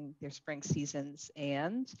starting their spring seasons.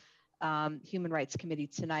 And Human Rights Committee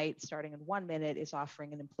tonight, starting in 1 minute, is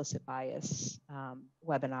offering an implicit bias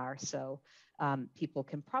webinar. So people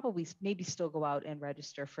can probably maybe still go out and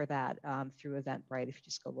register for that through Eventbrite if you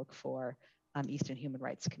just go look for Easton Human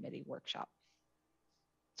Rights Committee workshop.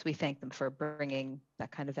 So we thank them for bringing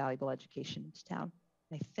that kind of valuable education into town,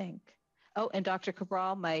 I think. Oh, and Dr.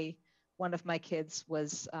 Cabral, one of my kids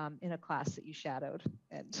was in a class that you shadowed,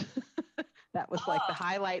 and that was like the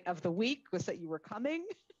highlight of the week, was that you were coming.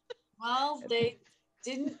 Well, he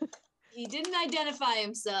didn't identify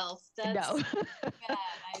himself. That's no. bad. I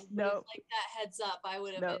would have liked that heads up. I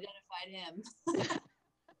would have identified him.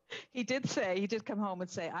 He did come home and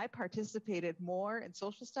say, I participated more in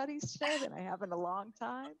social studies today than I have in a long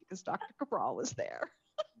time because Dr. Cabral was there.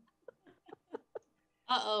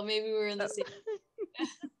 Uh-oh, maybe we're in the same.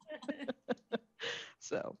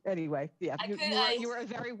 So anyway, yeah, I you, could- you, were, I- you were a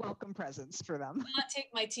very welcome presence for them. Not take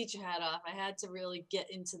my teacher hat off. I had to really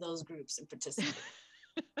get into those groups and participate.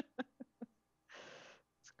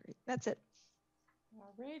 That's great. That's it.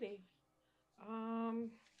 Alrighty.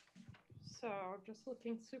 So just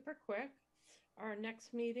looking super quick. Our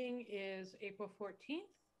next meeting is April 14th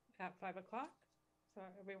at 5 o'clock. So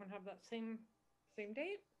everyone have that same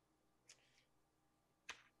date?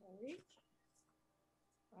 All right.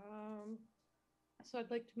 So I'd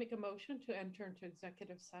like to make a motion to enter into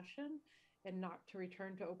executive session and not to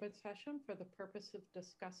return to open session for the purpose of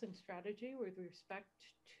discussing strategy with respect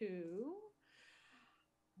to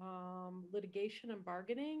litigation and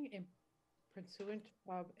bargaining in pursuant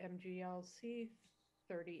of MGLC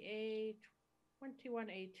 30A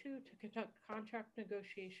 21A2 to conduct contract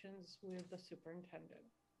negotiations with the superintendent.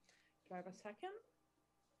 Do I have a second?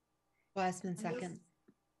 Wiseman, second.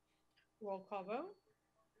 Roll call vote.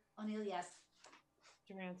 O'Neill, yes.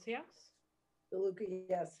 Durant, yes. DeLuca,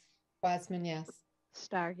 yes. Wiseman, yes.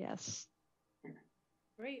 Star, yes.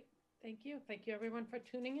 Great. Thank you. Thank you everyone for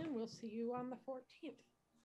tuning in. We'll see you on the 14th.